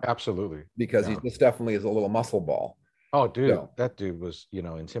into him. Absolutely. Because he just definitely is a little muscle ball. Oh, dude, that dude was,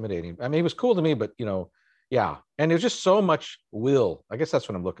 intimidating. I mean, he was cool to me, but, Yeah. And there's just so much will. I guess that's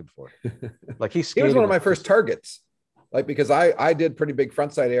what I'm looking for. Like he He was one of my with- first targets, like because I did pretty big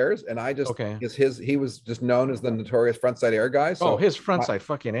frontside airs, and I just Okay. he was just known as the notorious frontside air guy. So his frontside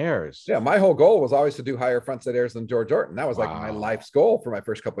fucking airs. yeah, my whole goal was always to do higher frontside airs than George Orton. That was like my Wow. life's goal for my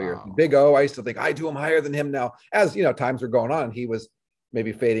first couple of years. Wow. Big O, I used to think I do him higher than him now. As you know, times were going on, and he was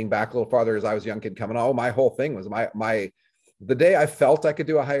maybe fading back a little farther as I was a young kid coming on. Oh, my whole thing was the day I felt I could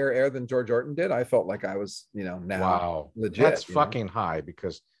do a higher air than George Orton did, I felt like I was, now Wow. legit. That's fucking high,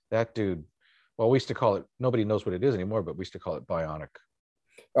 because that dude, well, we used to call it, nobody knows what it is anymore, but we used to call it bionic.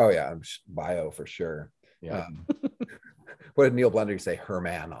 Oh yeah, bio for sure. Yeah. What did Neil Blender say? Her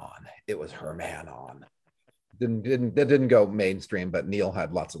man on. It was her man on. Didn't go mainstream, but Neil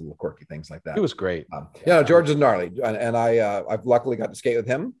had lots of little quirky things like that. It was great. George is gnarly, and I've luckily got to skate with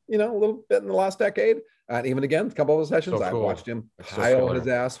him, a little bit in the last decade, and even again, a couple of the sessions, So I've cool. watched him That's so pile killer. his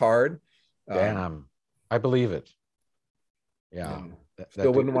ass hard. Damn, I believe it. Yeah,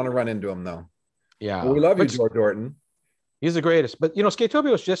 Still wouldn't want to run into him though. Yeah, Well, we love you, But George Orton. he's the greatest. But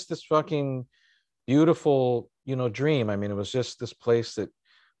Skatopia was just this fucking beautiful, dream. I mean, it was just this place that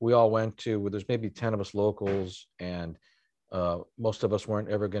we all went to, where there's maybe 10 of us locals, and most of us weren't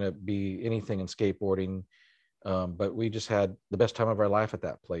ever going to be anything in skateboarding, but we just had the best time of our life at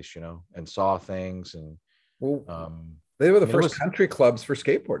that place, and saw things. And They were the first country clubs for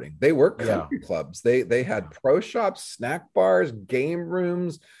skateboarding. They were country clubs. They had pro shops, snack bars, game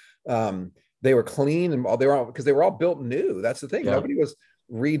rooms. They were clean, and they were all built new. That's the thing. Yeah. Nobody was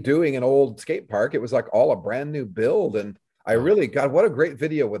redoing an old skate park. It was like all a brand new build. And I really, God, what a great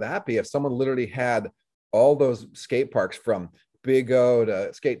video would that be if someone literally had all those skate parks from Big O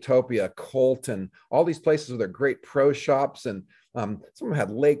to Skatopia, Colton, all these places with their great pro shops, and some of them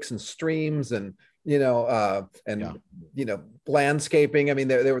had lakes and streams and landscaping. I mean,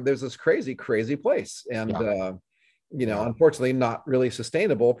 there's this crazy place, and unfortunately not really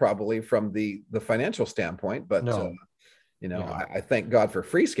sustainable, probably from the financial standpoint. But No. I thank God for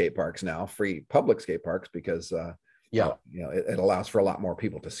free skate parks now, free public skate parks, because it allows for a lot more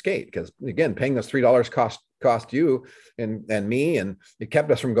people to skate. Because again, paying those $3 cost you and me, and it kept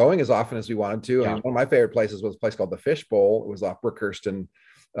us from going as often as we wanted to. I mean, one of my favorite places was a place called the Fish Bowl. It was off Brookhurst and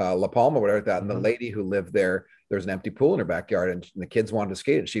La Palma, whatever like that. And the lady who lived there's an empty pool in her backyard, and the kids wanted to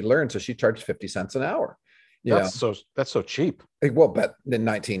skate, and she learned, so she charged 50 cents an hour. That's so cheap. Well, but in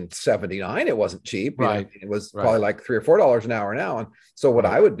 1979, it wasn't cheap. Right. It was probably like $3 or $4 an hour now. And so what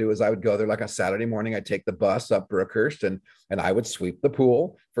I would do is I would go there like a Saturday morning. I'd take the bus up Brookhurst, and I would sweep the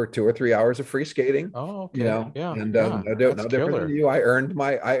pool for 2 or 3 hours of free skating. Oh, okay. No different than you. I earned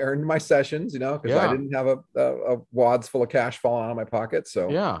my sessions, because I didn't have a wads full of cash falling out of my pocket. So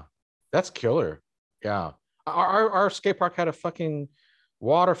yeah, that's killer. Yeah, our skate park had a fucking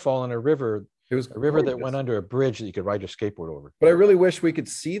waterfall in a river. It was a river gorgeous. that went under a bridge that you could ride your skateboard over. But I really wish we could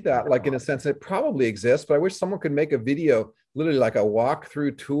see that, like, in a sense, it probably exists, but I wish someone could make a video, literally like a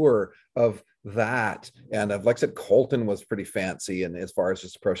walkthrough tour of that. And like I said, Colton was pretty fancy. And as far as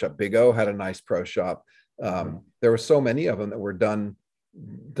just a pro shop, Big O had a nice pro shop. There were so many of them that were done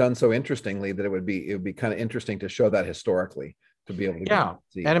so interestingly that it would be kind of interesting to show that historically, to be able to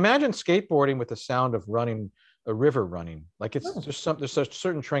see. And imagine skateboarding with the sound of a river running. Like there's a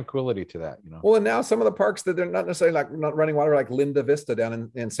certain tranquility to that, Well, and now some of the parks that they're not necessarily like not running water, like Linda Vista down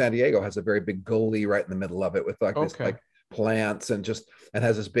in San Diego, has a very big gully right in the middle of it with this like plants, and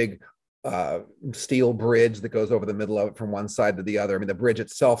has this big steel bridge that goes over the middle of it from one side to the other. I mean, the bridge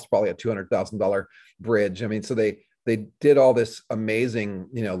itself is probably a $200,000 bridge. I mean, so they did all this amazing,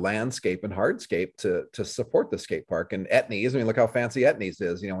 landscape and hardscape to support the skate park. And Etnies, I mean, look how fancy Etnies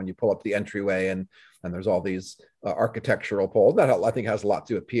is, when you pull up the entryway and there's all these architectural poles. That I think has a lot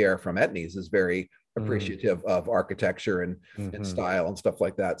to do with Pierre from Etnies, is very appreciative of architecture and style and stuff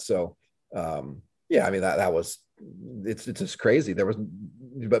like that. So, I mean, it's just crazy.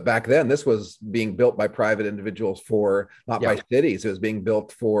 But back then this was being built by private individuals not by cities. It was being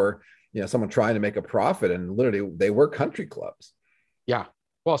built for, someone trying to make a profit, and literally they were country clubs. Yeah.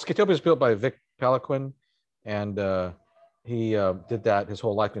 Well, Skatopia was built by Vic Peliquin, and he did that his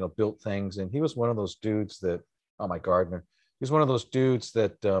whole life, built things. And he was one of those dudes that, Mike Gardner, he's one of those dudes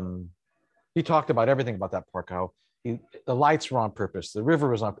that he talked about everything about that park, how the lights were on purpose, the river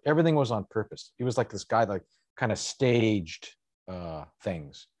was everything was on purpose. He was like this guy that kind of staged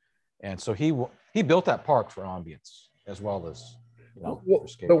things. And so he built that park for ambience as well as,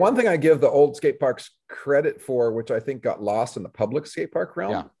 the one thing I give the old skate parks credit for, which I think got lost in the public skate park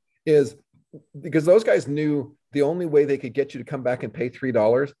realm, is because those guys knew the only way they could get you to come back and pay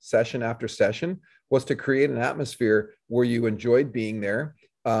 $3 session after session was to create an atmosphere where you enjoyed being there,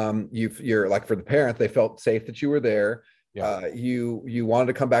 You're like, for the parent, they felt safe that you were there. Yeah. You wanted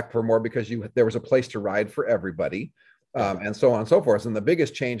to come back for more because there was a place to ride for everybody, and so on and so forth. And the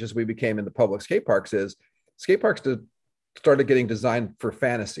biggest changes we became in the public skate parks is skate parks started getting designed for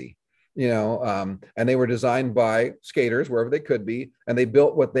fantasy, and they were designed by skaters wherever they could be, and they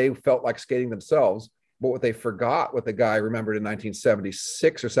built what they felt like skating themselves. But what they forgot, what the guy remembered in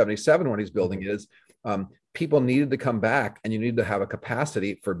 1976 or 77 when he's building is, people needed to come back, and you need to have a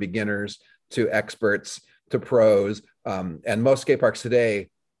capacity for beginners to experts to pros. And most skate parks today,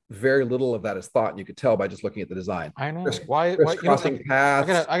 very little of that is thought, and you could tell by just looking at the design. I know. Why crossing paths.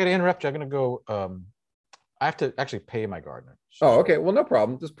 I gotta interrupt you. I'm gonna go. I have to actually pay my gardener. So okay. Well, no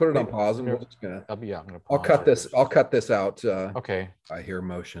problem. Just put it on pause, and we're just gonna. I'm gonna. I'll cut this. I'll cut this out. Okay. I hear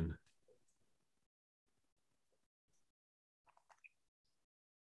motion.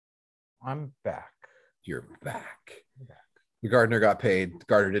 I'm back. You're back. The gardener got paid. The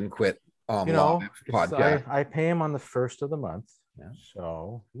gardener didn't quit. Podcast. I pay him on the first of the month. Yeah.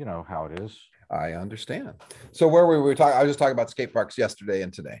 So you know how it is. I understand. So where were we talking? I was just talking about skate parks yesterday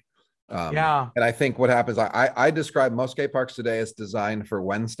and today. Yeah. And I think what happens, I describe most skate parks today as designed for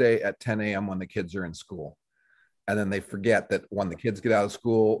Wednesday at 10 a.m. when the kids are in school. And then they forget that when the kids get out of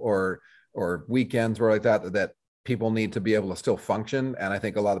school or weekends or like that people need to be able to still function. And I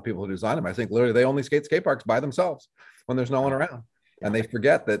think a lot of people who design them, I think literally they only skate parks by themselves when there's no one around. And they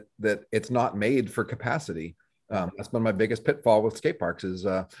forget that it's not made for capacity. That's been my biggest pitfall with skate parks is,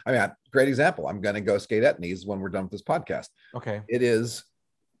 great example. I'm going to go skate at Etnies when we're done with this podcast. Okay. It is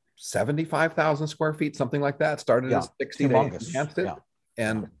 75,000 square feet, something like that. Started as 60, they enhanced it.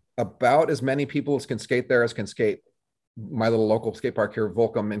 And about as many people as can skate there as can skate my little local skate park here,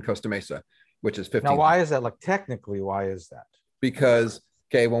 Volcom in Costa Mesa, which is 15. Now, why is that? Like, technically, why is that? Because,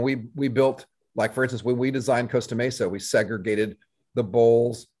 when we built, like, for instance, when we designed Costa Mesa, we segregated the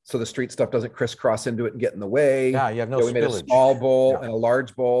bowls so the street stuff doesn't crisscross into it and get in the way. Yeah, you have no spillage. We made a small bowl and a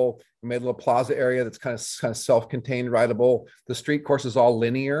large bowl. We made a little plaza area that's kind of self-contained, rideable. The street course is all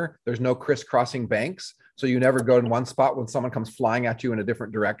linear. There's no crisscrossing banks, so you never go in one spot when someone comes flying at you in a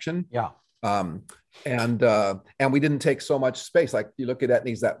different direction. Yeah. And we didn't take so much space. Like, you look at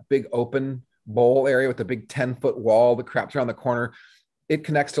Etnies, that big open bowl area with the big 10-foot wall that craps around the corner. It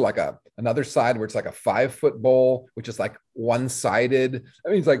connects to like another side where it's like a 5-foot bowl, which is like one-sided. I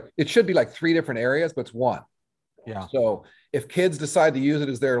mean, it's like, it should be like 3 different areas, but it's one. Yeah. So if kids decide to use it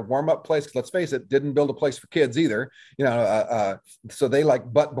as their warm-up place, let's face it, didn't build a place for kids either, so they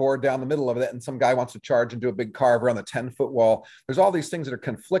like butt board down the middle of it, and some guy wants to charge and do a big carve around the 10-foot wall. There's all these things that are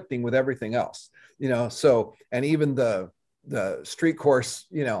conflicting with everything else, so, and even the street course,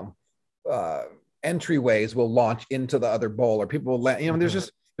 entryways will launch into the other bowl, or people will land,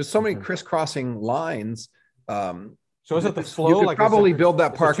 there's so many crisscrossing lines. So is it the flow? You could like, probably build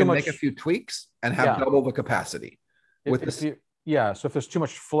that park and make a few tweaks and have double the capacity. So if there's too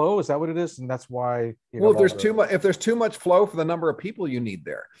much flow, is that what it is? And that's why. Well, if there's too much flow for the number of people you need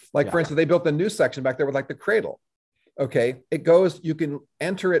there, like for instance, they built the new section back there with like the cradle. Okay, you can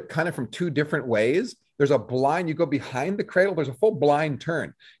enter it kind of from 2 different ways. There's a blind, you go behind the cradle. There's a full blind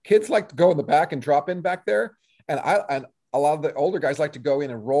turn. Kids like to go in the back and drop in back there. And a lot of the older guys like to go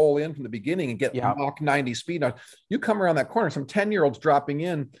in and roll in from the beginning and get Mach 90 speed. Now, you come around that corner, some 10-year-olds dropping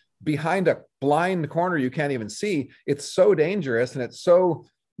in behind a blind corner you can't even see. It's so dangerous and it's so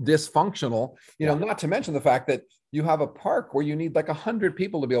dysfunctional, not to mention the fact that you have a park where you need like 100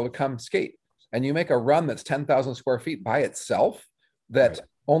 people to be able to come skate. And you make a run that's 10,000 square feet by itself that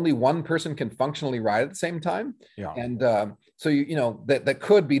only one person can functionally ride at the same time. Yeah. And so, that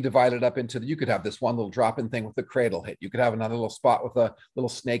could be divided up into, you could have this one little drop-in thing with the cradle hit. You could have another little spot with a little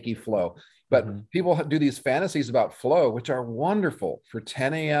snaky flow. But people do these fantasies about flow, which are wonderful for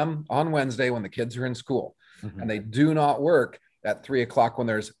 10 a.m. on Wednesday when the kids are in school. And they do not work at 3 o'clock when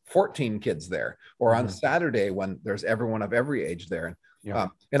there's 14 kids there, or on Saturday when there's everyone of every age there.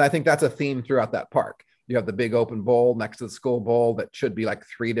 And I think that's a theme throughout that park. You have the big open bowl next to the school bowl that should be like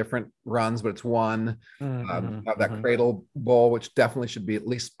 3 different runs, but it's one. Have that cradle bowl, which definitely should be at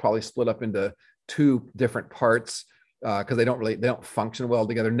least probably split up into 2 different parts, because they don't function well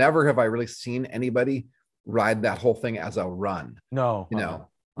together. Never have I really seen anybody ride that whole thing as a run. No,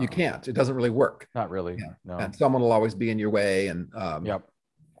 you can't. It doesn't really work. Not really. Yeah. No. And someone will always be in your way. And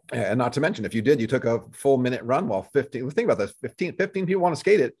and not to mention, if you took a full minute run while 15, think about this, 15 people want to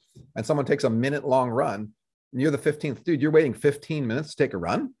skate it, and someone takes a minute long run, and you're the 15th dude, you're waiting 15 minutes to take a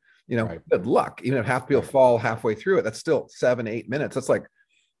run, good luck. Even if half people fall halfway through it, that's still 7-8 minutes. That's like,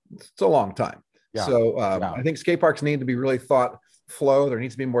 it's a long time. Yeah. So I think skate parks need to be really thought flow. There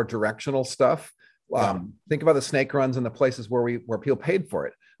needs to be more directional stuff. Think about the snake runs in the places where people paid for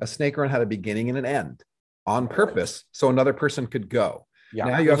it. A snake run had a beginning and an end on purpose, so another person could go. Yeah,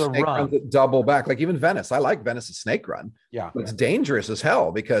 now you have snake run. runs that double back, like even Venice. I like Venice's snake run. Yeah, but it's dangerous as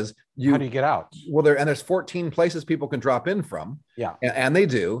hell because how do you get out? Well, there's 14 places people can drop in from. Yeah, and they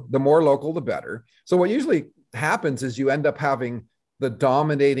do. The more local, the better. So what usually happens is you end up having the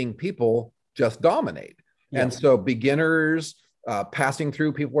dominating people just dominate, and so beginners passing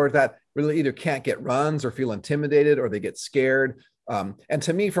through people that really either can't get runs or feel intimidated or they get scared. And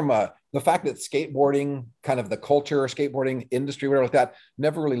to me, from the fact that skateboarding, kind of the culture, skateboarding industry, whatever like that,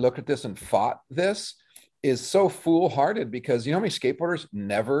 never really looked at this and fought this, is so foolhardy because you know how many skateboarders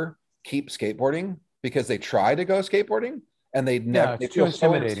never keep skateboarding because they try to go skateboarding and they feel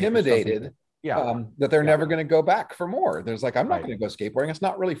so intimidated that they're never going to go back for more. There's like, I'm not going to go skateboarding. It's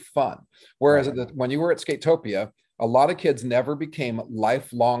not really fun. Whereas when you were at Skatopia, a lot of kids never became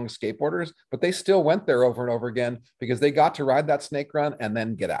lifelong skateboarders, but they still went there over and over again because they got to ride that snake run and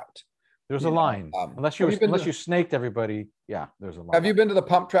then get out. There's a line. Unless you snaked everybody, there's a line. Have you been to the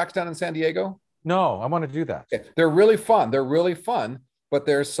pump tracks down in San Diego? No, I want to do that. Okay. They're really fun, but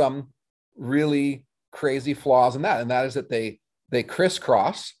there's some really crazy flaws in that. And that is that they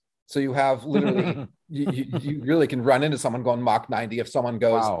crisscross. So you have literally, you really can run into someone going Mach 90 if someone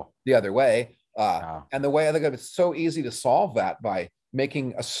goes the other way. And the way I think of it's so easy to solve that by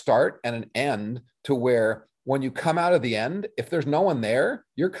making a start and an end to where when you come out of the end, if there's no one there,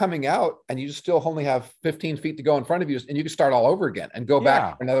 you're coming out and you just still only have 15 feet to go in front of you and you can start all over again and go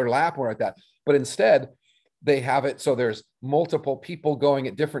back for another lap or like that. But instead they have it so there's multiple people going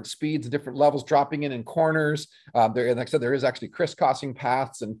at different speeds, different levels, dropping in corners. And like I said, there is actually crisscrossing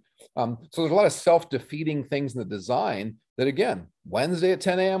paths. And so there's a lot of self-defeating things in the design that, again, Wednesday at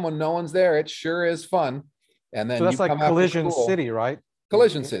 10 a.m. when no one's there, it sure is fun. And then so that's like Collision City, right?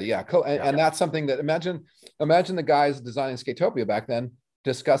 Collision City, yeah. And that's something that imagine the guys designing Skatopia back then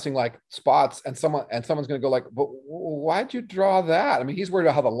discussing like spots, and someone's going to go like, but why'd you draw that? I mean, he's worried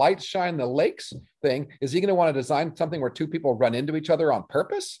about how the lights shine, the lakes thing. Is he going to want to design something where two people run into each other on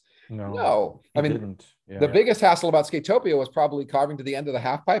purpose? No. I mean, the biggest hassle about Skatopia was probably carving to the end of the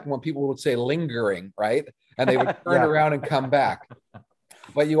half pipe, and when people would say lingering, right? And they would turn around and come back.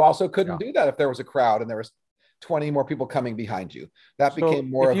 But you also couldn't do that if there was a crowd and there was 20 more people coming behind you. That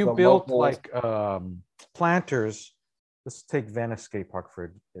became more of the built local... like planters. Let's take Venice Skate Park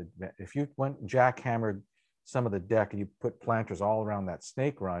for if you went jackhammered some of the deck and you put planters all around that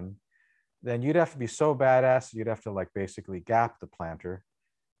snake run, then you'd have to be so badass. You'd have to like basically gap the planter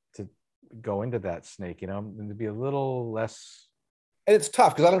to go into that snake, and it'd be a little less. And it's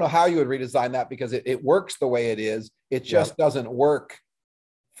tough because I don't know how you would redesign that because it works the way it is. It just doesn't work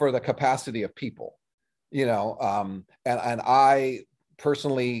for the capacity of people, and I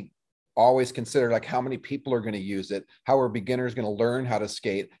personally always consider like how many people are going to use it, how are beginners going to learn how to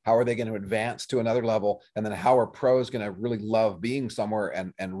skate, how are they going to advance to another level, and then how are pros going to really love being somewhere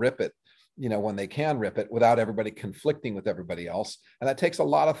and rip it, when they can rip it without everybody conflicting with everybody else. And that takes a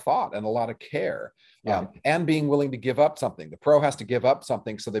lot of thought and a lot of care, and being willing to give up something. The pro has to give up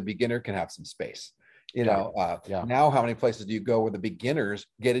something so the beginner can have some space. Now how many places do you go where the beginners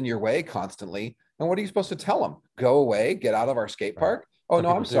get in your way constantly? And what are you supposed to tell them? Go away, get out of our skate park. Oh,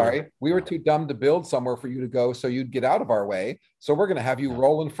 no, I'm sorry. We were too dumb to build somewhere for you to go, so you'd get out of our way. So we're going to have you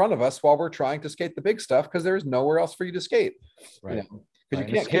roll in front of us while we're trying to skate the big stuff because there's nowhere else for you to skate. Right. Because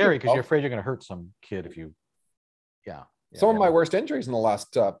you can't. It's scary because you're afraid you're going to hurt some kid if you. Some of my worst injuries in the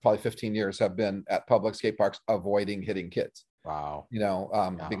last probably 15 years have been at public skate parks avoiding hitting kids. Wow.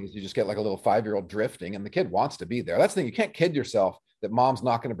 Because you just get like a little 5-year-old drifting and the kid wants to be there. That's the thing. You can't kid yourself that mom's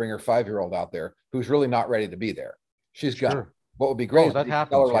not going to bring her 5-year-old out there who's really not ready to be there. She's gonna. What would be great is that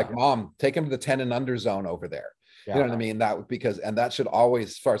happens, tell her like, Mom, take him to the 10 and under zone over there. You know what I mean? That should always,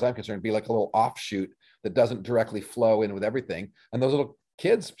 as far as I'm concerned, be like a little offshoot that doesn't directly flow in with everything. And those little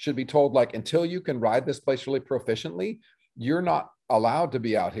kids should be told like, until you can ride this place really proficiently, you're not allowed to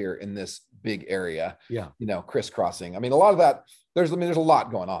be out here in this big area, crisscrossing. I mean, a lot of that, there's a lot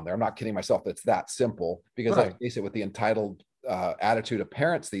going on there. I'm not kidding myself that it's that simple because I face it with the entitled attitude of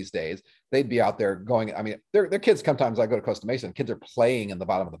parents these days. They'd be out there going, I mean, their kids, sometimes I go to Costa Mesa and kids are playing in the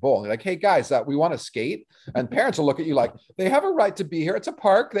bottom of the bowl. And they're like, hey guys, we want to skate. And parents will look at you like, they have a right to be here. It's a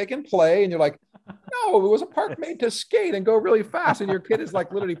park, they can play. And you're like, no, it was a park made to skate and go really fast. And your kid is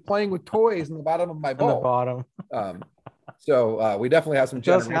like literally playing with toys in the bottom of my bowl. In the bottom. So we definitely have some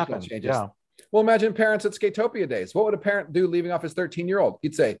generational changes. Yeah. Well, imagine parents at Skatopia days. What would a parent do leaving off his 13-year-old?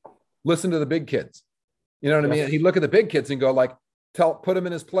 He'd say, listen to the big kids. You know what I mean? And he'd look at the big kids and go like, put him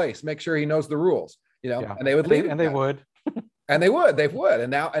in his place, make sure he knows the rules, and they would leave. And they would. And they would.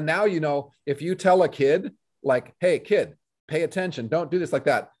 And now, you know, if you tell a kid like, hey kid, pay attention, don't do this like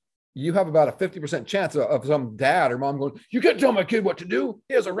that, you have about a 50% chance of some dad or mom going, you can't tell my kid what to do.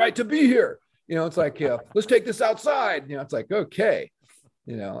 He has a right to be here. You know, it's like, let's take this outside. You know, it's like, okay,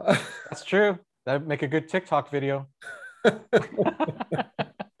 you know. That's true. That'd make a good TikTok video.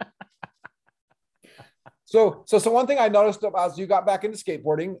 So one thing I noticed as you got back into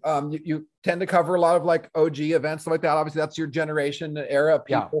skateboarding, you tend to cover a lot of like OG events, stuff like that. Obviously, that's your generation era of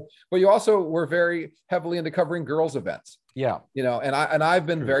people, but you also were very heavily into covering girls events. Yeah, you know, and I've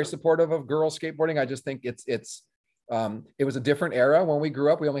been very supportive of girls skateboarding. I just think it was a different era when we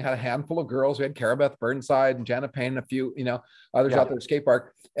grew up. We only had a handful of girls. We had Carabeth Burnside and Jana Payne and a few, you know, others out there at skate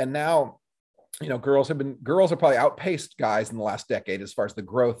park. And now, you know, girls have probably outpaced guys in the last decade as far as the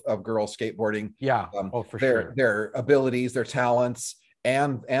growth of girls skateboarding. Yeah. For sure. Their abilities, their talents,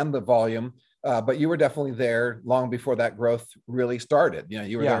 and the volume. But you were definitely there long before that growth really started. You know,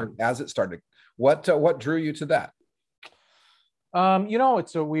 you were there as it started. What drew you to that? You know,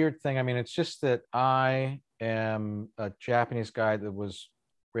 it's a weird thing. I mean, it's just that I am a Japanese guy that was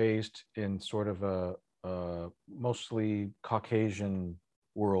raised in sort of a mostly Caucasian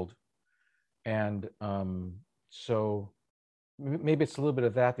world. And so maybe it's a little bit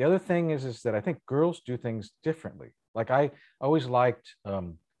of that. The other thing is that I think girls do things differently. Like I always liked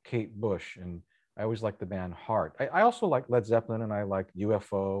Kate Bush, and I always liked the band Heart. I also like Led Zeppelin, and I like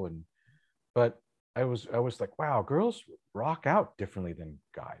UFO, but I was like, wow, girls rock out differently than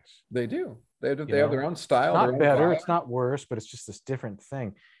guys. They do. They have their own style. It's not better, it's not worse, but it's just this different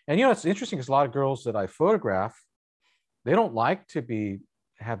thing. And you know, it's interesting because a lot of girls that I photograph, they don't like to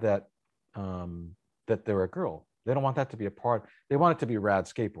have that that they're a girl. They don't want that to be a part. They want it to be rad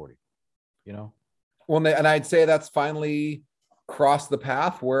skateboarding, you know? Well, and I'd say that's finally crossed the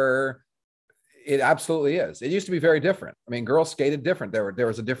path where it absolutely is. It used to be very different. I mean, girls skated different. There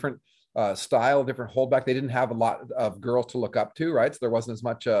was a different style, different holdback. They didn't have a lot of girls to look up to, right? So there wasn't as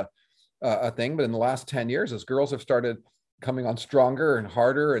much a thing. But in the last 10 years, as girls have started coming on stronger and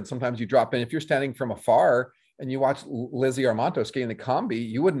harder, and sometimes you drop in, if you're standing from afar and you watch Lizzie Armanto skating the combi,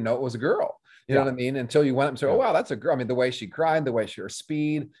 you wouldn't know it was a girl. You know what I mean? Until you went up and said, oh, wow, that's a girl. I mean, the way she grind, the way her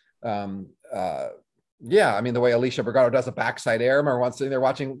speed. I mean, the way Alicia Brigado does a backside air. I remember once sitting there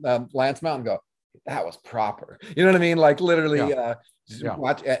watching Lance Mountain go, that was proper. You know what I mean? Like literally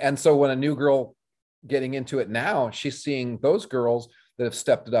watch. And so when a new girl getting into it now, she's seeing those girls that have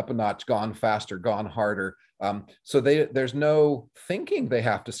stepped it up a notch, gone faster, gone harder. So there's no thinking they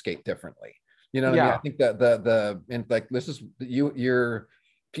have to skate differently. You know what I mean? I think that and like this is your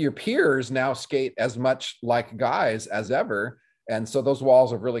peers now skate as much like guys as ever. And so those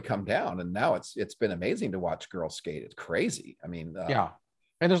walls have really come down, and now it's been amazing to watch girls skate. It's crazy. I mean,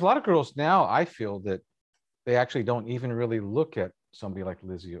 and there's a lot of girls now, I feel, that they actually don't even really look at somebody like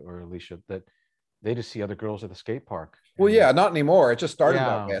Lizzie or Alicia, that they just see other girls at the skate park. Well, not anymore. It just started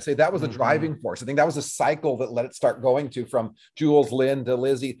that way. I say that was the driving force. I think that was a cycle that let it start going to, from Jules, Lynn to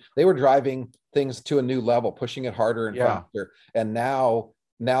Lizzie. They were driving things to a new level, pushing it harder and faster. And now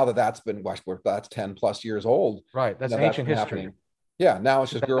that's been, that's 10 plus years old. Right. That's ancient history. Happening. Yeah. Now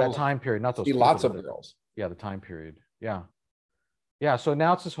it's just girls. That time period, not those. See lots of girls. Yeah. The time period. Yeah. Yeah. So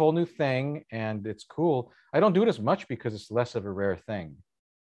now it's this whole new thing, and it's cool. I don't do it as much because it's less of a rare thing.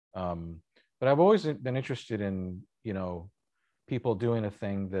 But I've always been interested in, you know, people doing a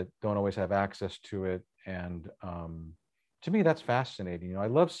thing that don't always have access to it. And to me, that's fascinating. You know, I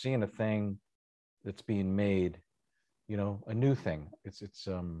love seeing a thing that's being made, you know, a new thing. It's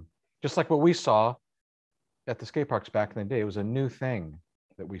just like what we saw at the skate parks back in the day. It was a new thing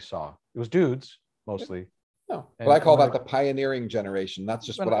that we saw. It was dudes mostly. No, well, I call that the pioneering generation. That's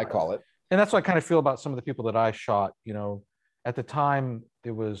just what I call it. And that's what I kind of feel about some of the people that I shot. You know, at the time,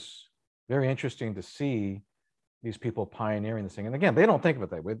 it was very interesting to see these people pioneering this thing. And again, they don't think of it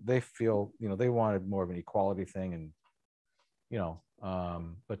that way. They feel, you know, they wanted more of an equality thing, and, you know,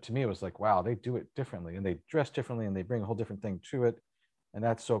 but to me, it was like, wow, they do it differently, and they dress differently, and they bring a whole different thing to it. And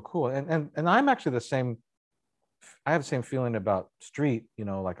that's so cool. And I'm actually I have the same feeling about street, you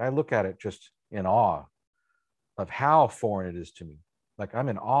know, like I look at it just in awe of how foreign it is to me. Like I'm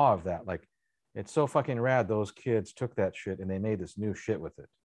in awe of that. Like it's so fucking rad. Those kids took that shit and they made this new shit with it.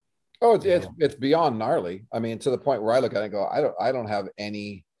 Oh, it's beyond gnarly. I mean, to the point where I look at it and go, I don't have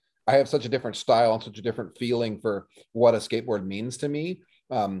any, I have such a different style and such a different feeling for what a skateboard means to me.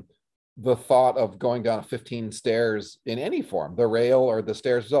 The thought of going down 15 stairs in any form, the rail or the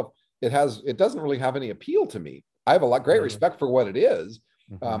stairs itself, it doesn't really have any appeal to me. I have great respect for what it is.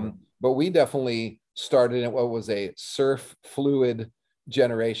 But we definitely started in what was a surf fluid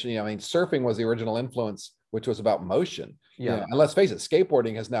generation. You know, I mean, surfing was the original influence which was about motion. Yeah. And let's face it,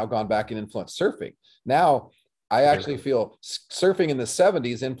 skateboarding has now gone back and influenced surfing. Now, I actually feel surfing in the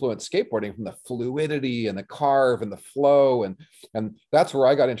 70s influenced skateboarding from the fluidity and the carve and the flow. And that's where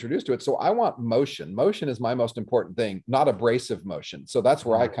I got introduced to it. So I want motion. Motion is my most important thing, not abrasive motion. So that's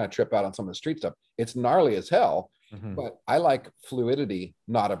where I kind of trip out on some of the street stuff. It's gnarly as hell, but I like fluidity,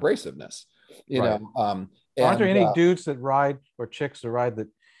 not abrasiveness. You know, aren't there any dudes that ride or chicks that ride that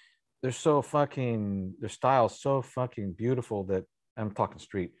they're so fucking, their style is so fucking beautiful that I'm talking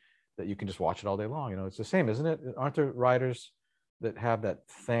street, that you can just watch it all day long. You know, it's the same, isn't it? Aren't there riders that have that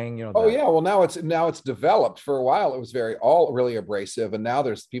thing, you know? Oh yeah. Well, now it's developed. For a while, it was all really abrasive. And now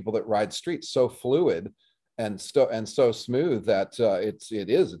there's people that ride streets so fluid and so smooth that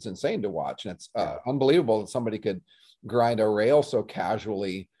it's insane to watch. And it's unbelievable that somebody could grind a rail so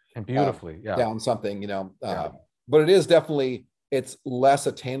casually and beautifully down something, you know. But it is definitely, it's less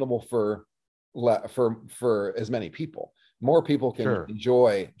attainable for as many people. More people can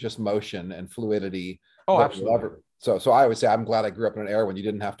enjoy just motion and fluidity. Oh, absolutely. So I would say I'm glad I grew up in an era when you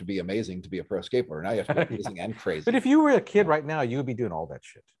didn't have to be amazing to be a pro skateboarder. Now you have to be amazing and crazy. But if you were a kid right now, you would be doing all that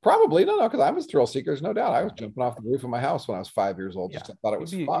shit. Probably. No, because I was thrill seekers, no doubt. I was jumping off the roof of my house when I was 5 years old. Just thought it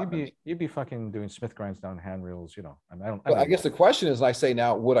was fun. You'd be fucking doing Smith grinds down handrails, you know. I guess the question is, I say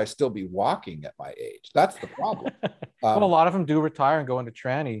now, would I still be walking at my age? That's the problem. Well, a lot of them do retire and go into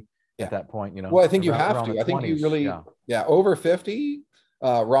tranny at that point, you know. Well, I think you have to. I think you really, over 50.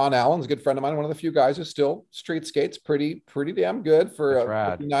 Ron Allen's a good friend of mine, one of the few guys who still street skates pretty damn good for a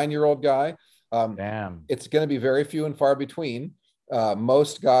 59-year-old guy. Damn. It's going to be very few and far between.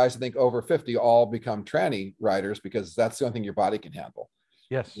 Most guys, I think, over 50 all become tranny riders because that's the only thing your body can handle.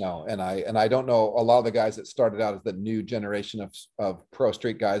 Yes. No, and I don't know a lot of the guys that started out as the new generation of pro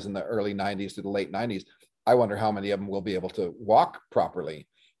street guys in the early 90s to the late 90s. I wonder how many of them will be able to walk properly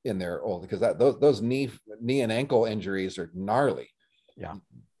in their old, because those knee and ankle injuries are gnarly. Yeah.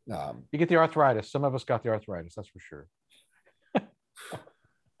 You get the arthritis. Some of us got the arthritis, that's for sure.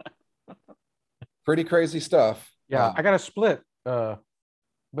 Pretty crazy stuff. Yeah, I got a split, but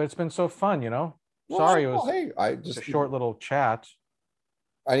it's been so fun, you know. Sorry, it was just a short little chat.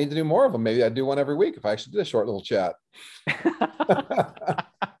 I need to do more of them. Maybe I'd do one every week if I actually did a short little chat.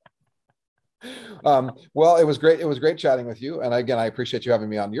 Well, it was great. It was great chatting with you. And again, I appreciate you having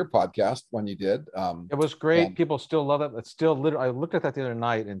me on your podcast when you did. It was great. People still love it. It's still literally, I looked at that the other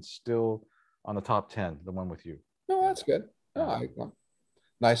night and still on the top 10, the one with you. No, that's good.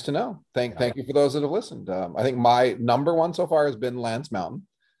 Nice to know. Thank you for those that have listened. I think my number one so far has been Lance Mountain.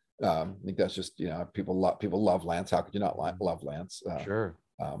 I think that's just, you know, people love Lance. How could you not love Lance? Sure.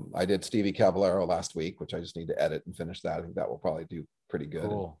 I did Stevie Caballero last week, which I just need to edit and finish that. I think that will probably do pretty good.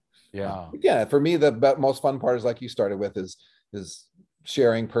 Cool. Yeah. Yeah. For me, the most fun part is, like you started with, is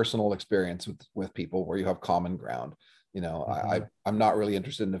sharing personal experience with people where you have common ground. You know, I'm not really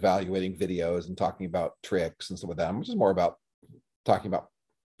interested in evaluating videos and talking about tricks and stuff with that. I'm just more about talking about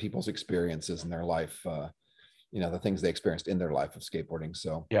people's experiences in their life, you know, the things they experienced in their life of skateboarding.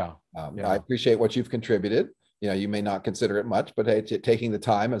 So I appreciate what you've contributed. You know, you may not consider it much, but hey, taking the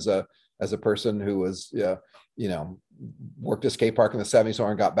time as a person who was, you know, worked a skate park in the 70s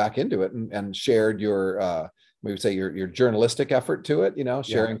and got back into it and shared your, we would say your journalistic effort to it, you know,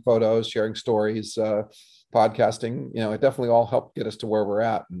 sharing photos, sharing stories, podcasting, you know, it definitely all helped get us to where we're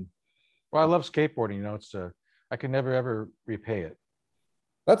at. And well, I love skateboarding, you know, I can never, ever repay it.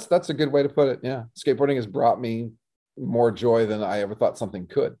 That's a good way to put it. Yeah. Skateboarding has brought me more joy than I ever thought something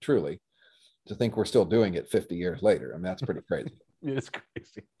could, truly. To think we're still doing it 50 years later. I mean, that's pretty crazy. It's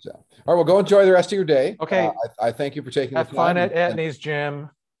crazy. So, all right, well, go enjoy the rest of your day. Okay. I thank you for taking the time. Have fun at Etney's gym.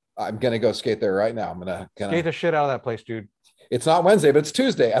 I'm going to go skate there right now. I'm going to skate the shit out of that place, dude. It's not Wednesday, but it's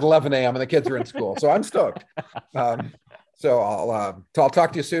Tuesday at 11 a.m. and the kids are in school. So I'm stoked. So I'll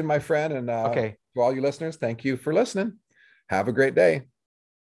talk to you soon, my friend. And okay. To all you listeners, thank you for listening. Have a great day.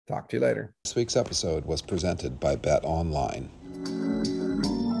 Talk to you later. This week's episode was presented by Bet Online.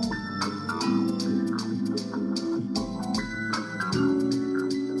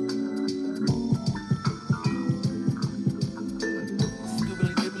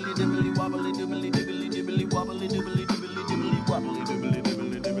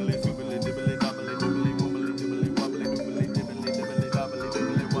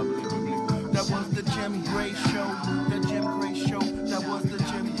 The Jim Gray Show.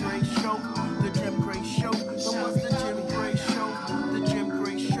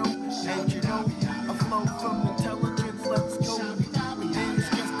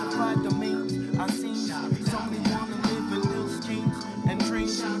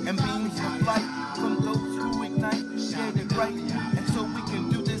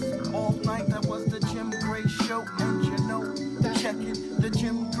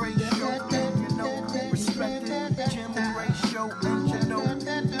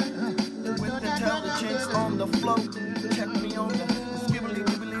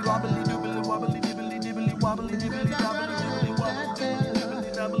 wobbly dibbly dobbly dibbly wobble dibbly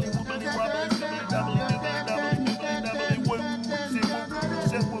dobbly wobbly wobbly dibbly dobbly dibbly dobbly wobble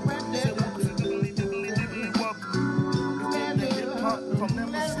dibbly dibbly wobble. It's in the hip hop, I'll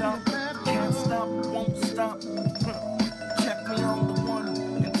never stop, can't stop, won't stop. Check me on the one,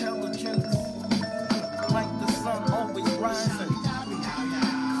 intelligence, like the sun always rising.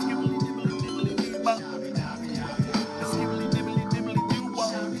 Skibbly dibbly dibbly dee bop. Skibbly dibbly dibbly doo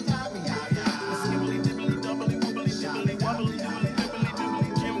wop. Skibbly dibbly doubly wobbly dibbly wobbly dibbly dibbly dibbly.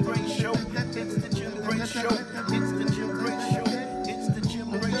 Jim Gray Show. It's the Jim Gray Show. It's the Jim Gray Show. It's the Jim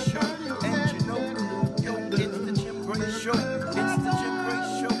Gray Show. And you know, yo, it's the Jim Gray Show. It's the Jim Gray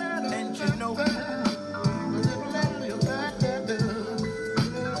Show. And you know.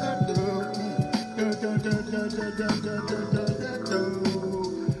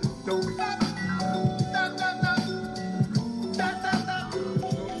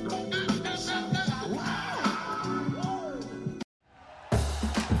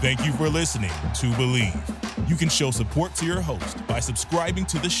 Thank you for listening to Believe. You can show support to your host by subscribing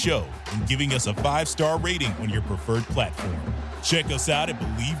to the show and giving us a 5-star rating on your preferred platform. Check us out at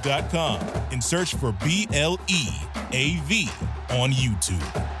Believe.com and search for BLEAV on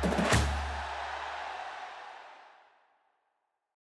YouTube.